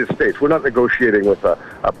 the United States. We're not negotiating with a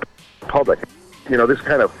public. This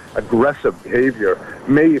kind of aggressive behavior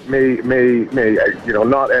may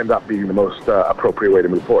not end up being the most appropriate way to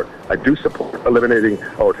move forward. I do support eliminating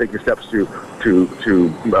or taking steps to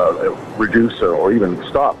reduce or even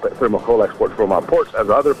stop thermal coal exports from our ports, as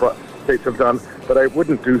other states have done, but I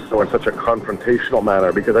wouldn't do so in such a confrontational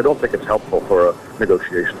manner because I don't think it's helpful for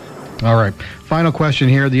negotiations. All right. Final question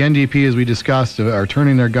here. The NDP, as we discussed, are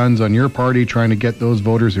turning their guns on your party, trying to get those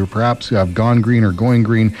voters who perhaps have gone green or going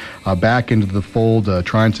green back into the fold,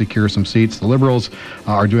 try and secure some seats. The Liberals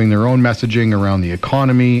are doing their own messaging around the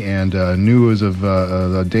economy, and news of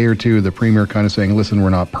a day or two, the Premier kind of saying, listen, we're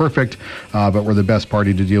not perfect, but we're the best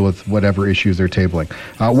party to deal with whatever issues they're tabling.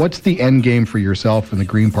 What's the end game for yourself and the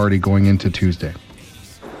Green Party going into Tuesday?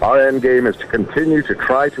 Our end game is to continue to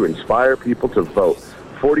try to inspire people to vote.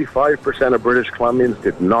 45% of British Columbians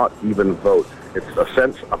did not even vote. It's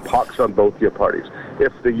a pox on both your parties.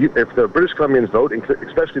 If the British Columbians vote,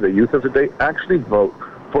 especially the youth of today, actually vote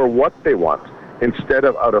for what they want instead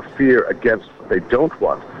of out of fear against what they don't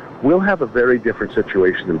want, we'll have a very different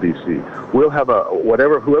situation in BC. We'll have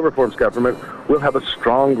whoever forms government, we'll have a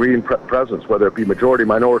strong Green presence, whether it be majority,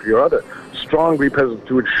 minority, or other. Strong Green presence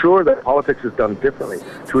to ensure that politics is done differently,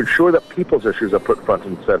 to ensure that people's issues are put front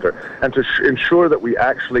and center, and to ensure that we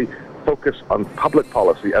actually focus on public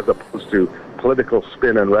policy as opposed to political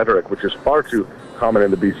spin and rhetoric, which is far too common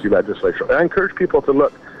in the BC legislature. And I encourage people to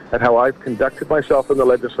look at how I've conducted myself in the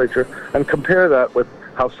legislature and compare that with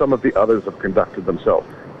how some of the others have conducted themselves.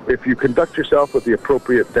 If you conduct yourself with the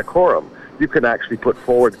appropriate decorum, you can actually put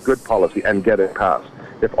forward good policy and get it passed.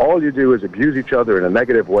 If all you do is abuse each other in a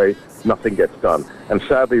negative way, nothing gets done. And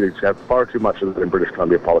sadly, we've had far too much of it in British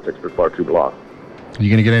Columbia politics for far too long. Are you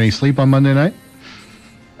going to get any sleep on Monday night?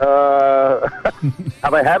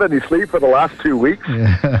 Have I had any sleep for the last 2 weeks?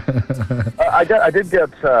 Yeah. I did get,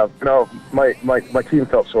 my team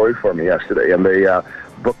felt sorry for me yesterday, and they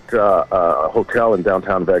booked a hotel in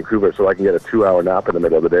downtown Vancouver so I can get a 2-hour nap in the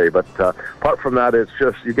middle of the day. But apart from that, it's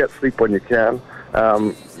just you get sleep when you can.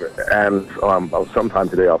 And sometime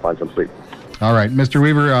today I'll find some sleep. All right. Mr.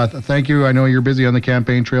 Weaver, thank you. I know you're busy on the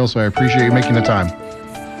campaign trail, so I appreciate you making the time.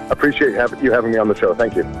 Appreciate you having me on the show.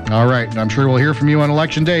 Thank you. All right. And I'm sure we'll hear from you on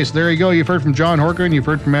Election Day. So there you go. You've heard from John Horgan. You've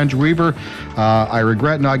heard from Andrew Weaver. I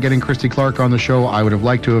regret not getting Christy Clark on the show. I would have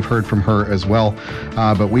liked to have heard from her as well.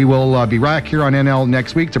 But we will be back here on NL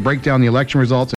next week to break down the election results.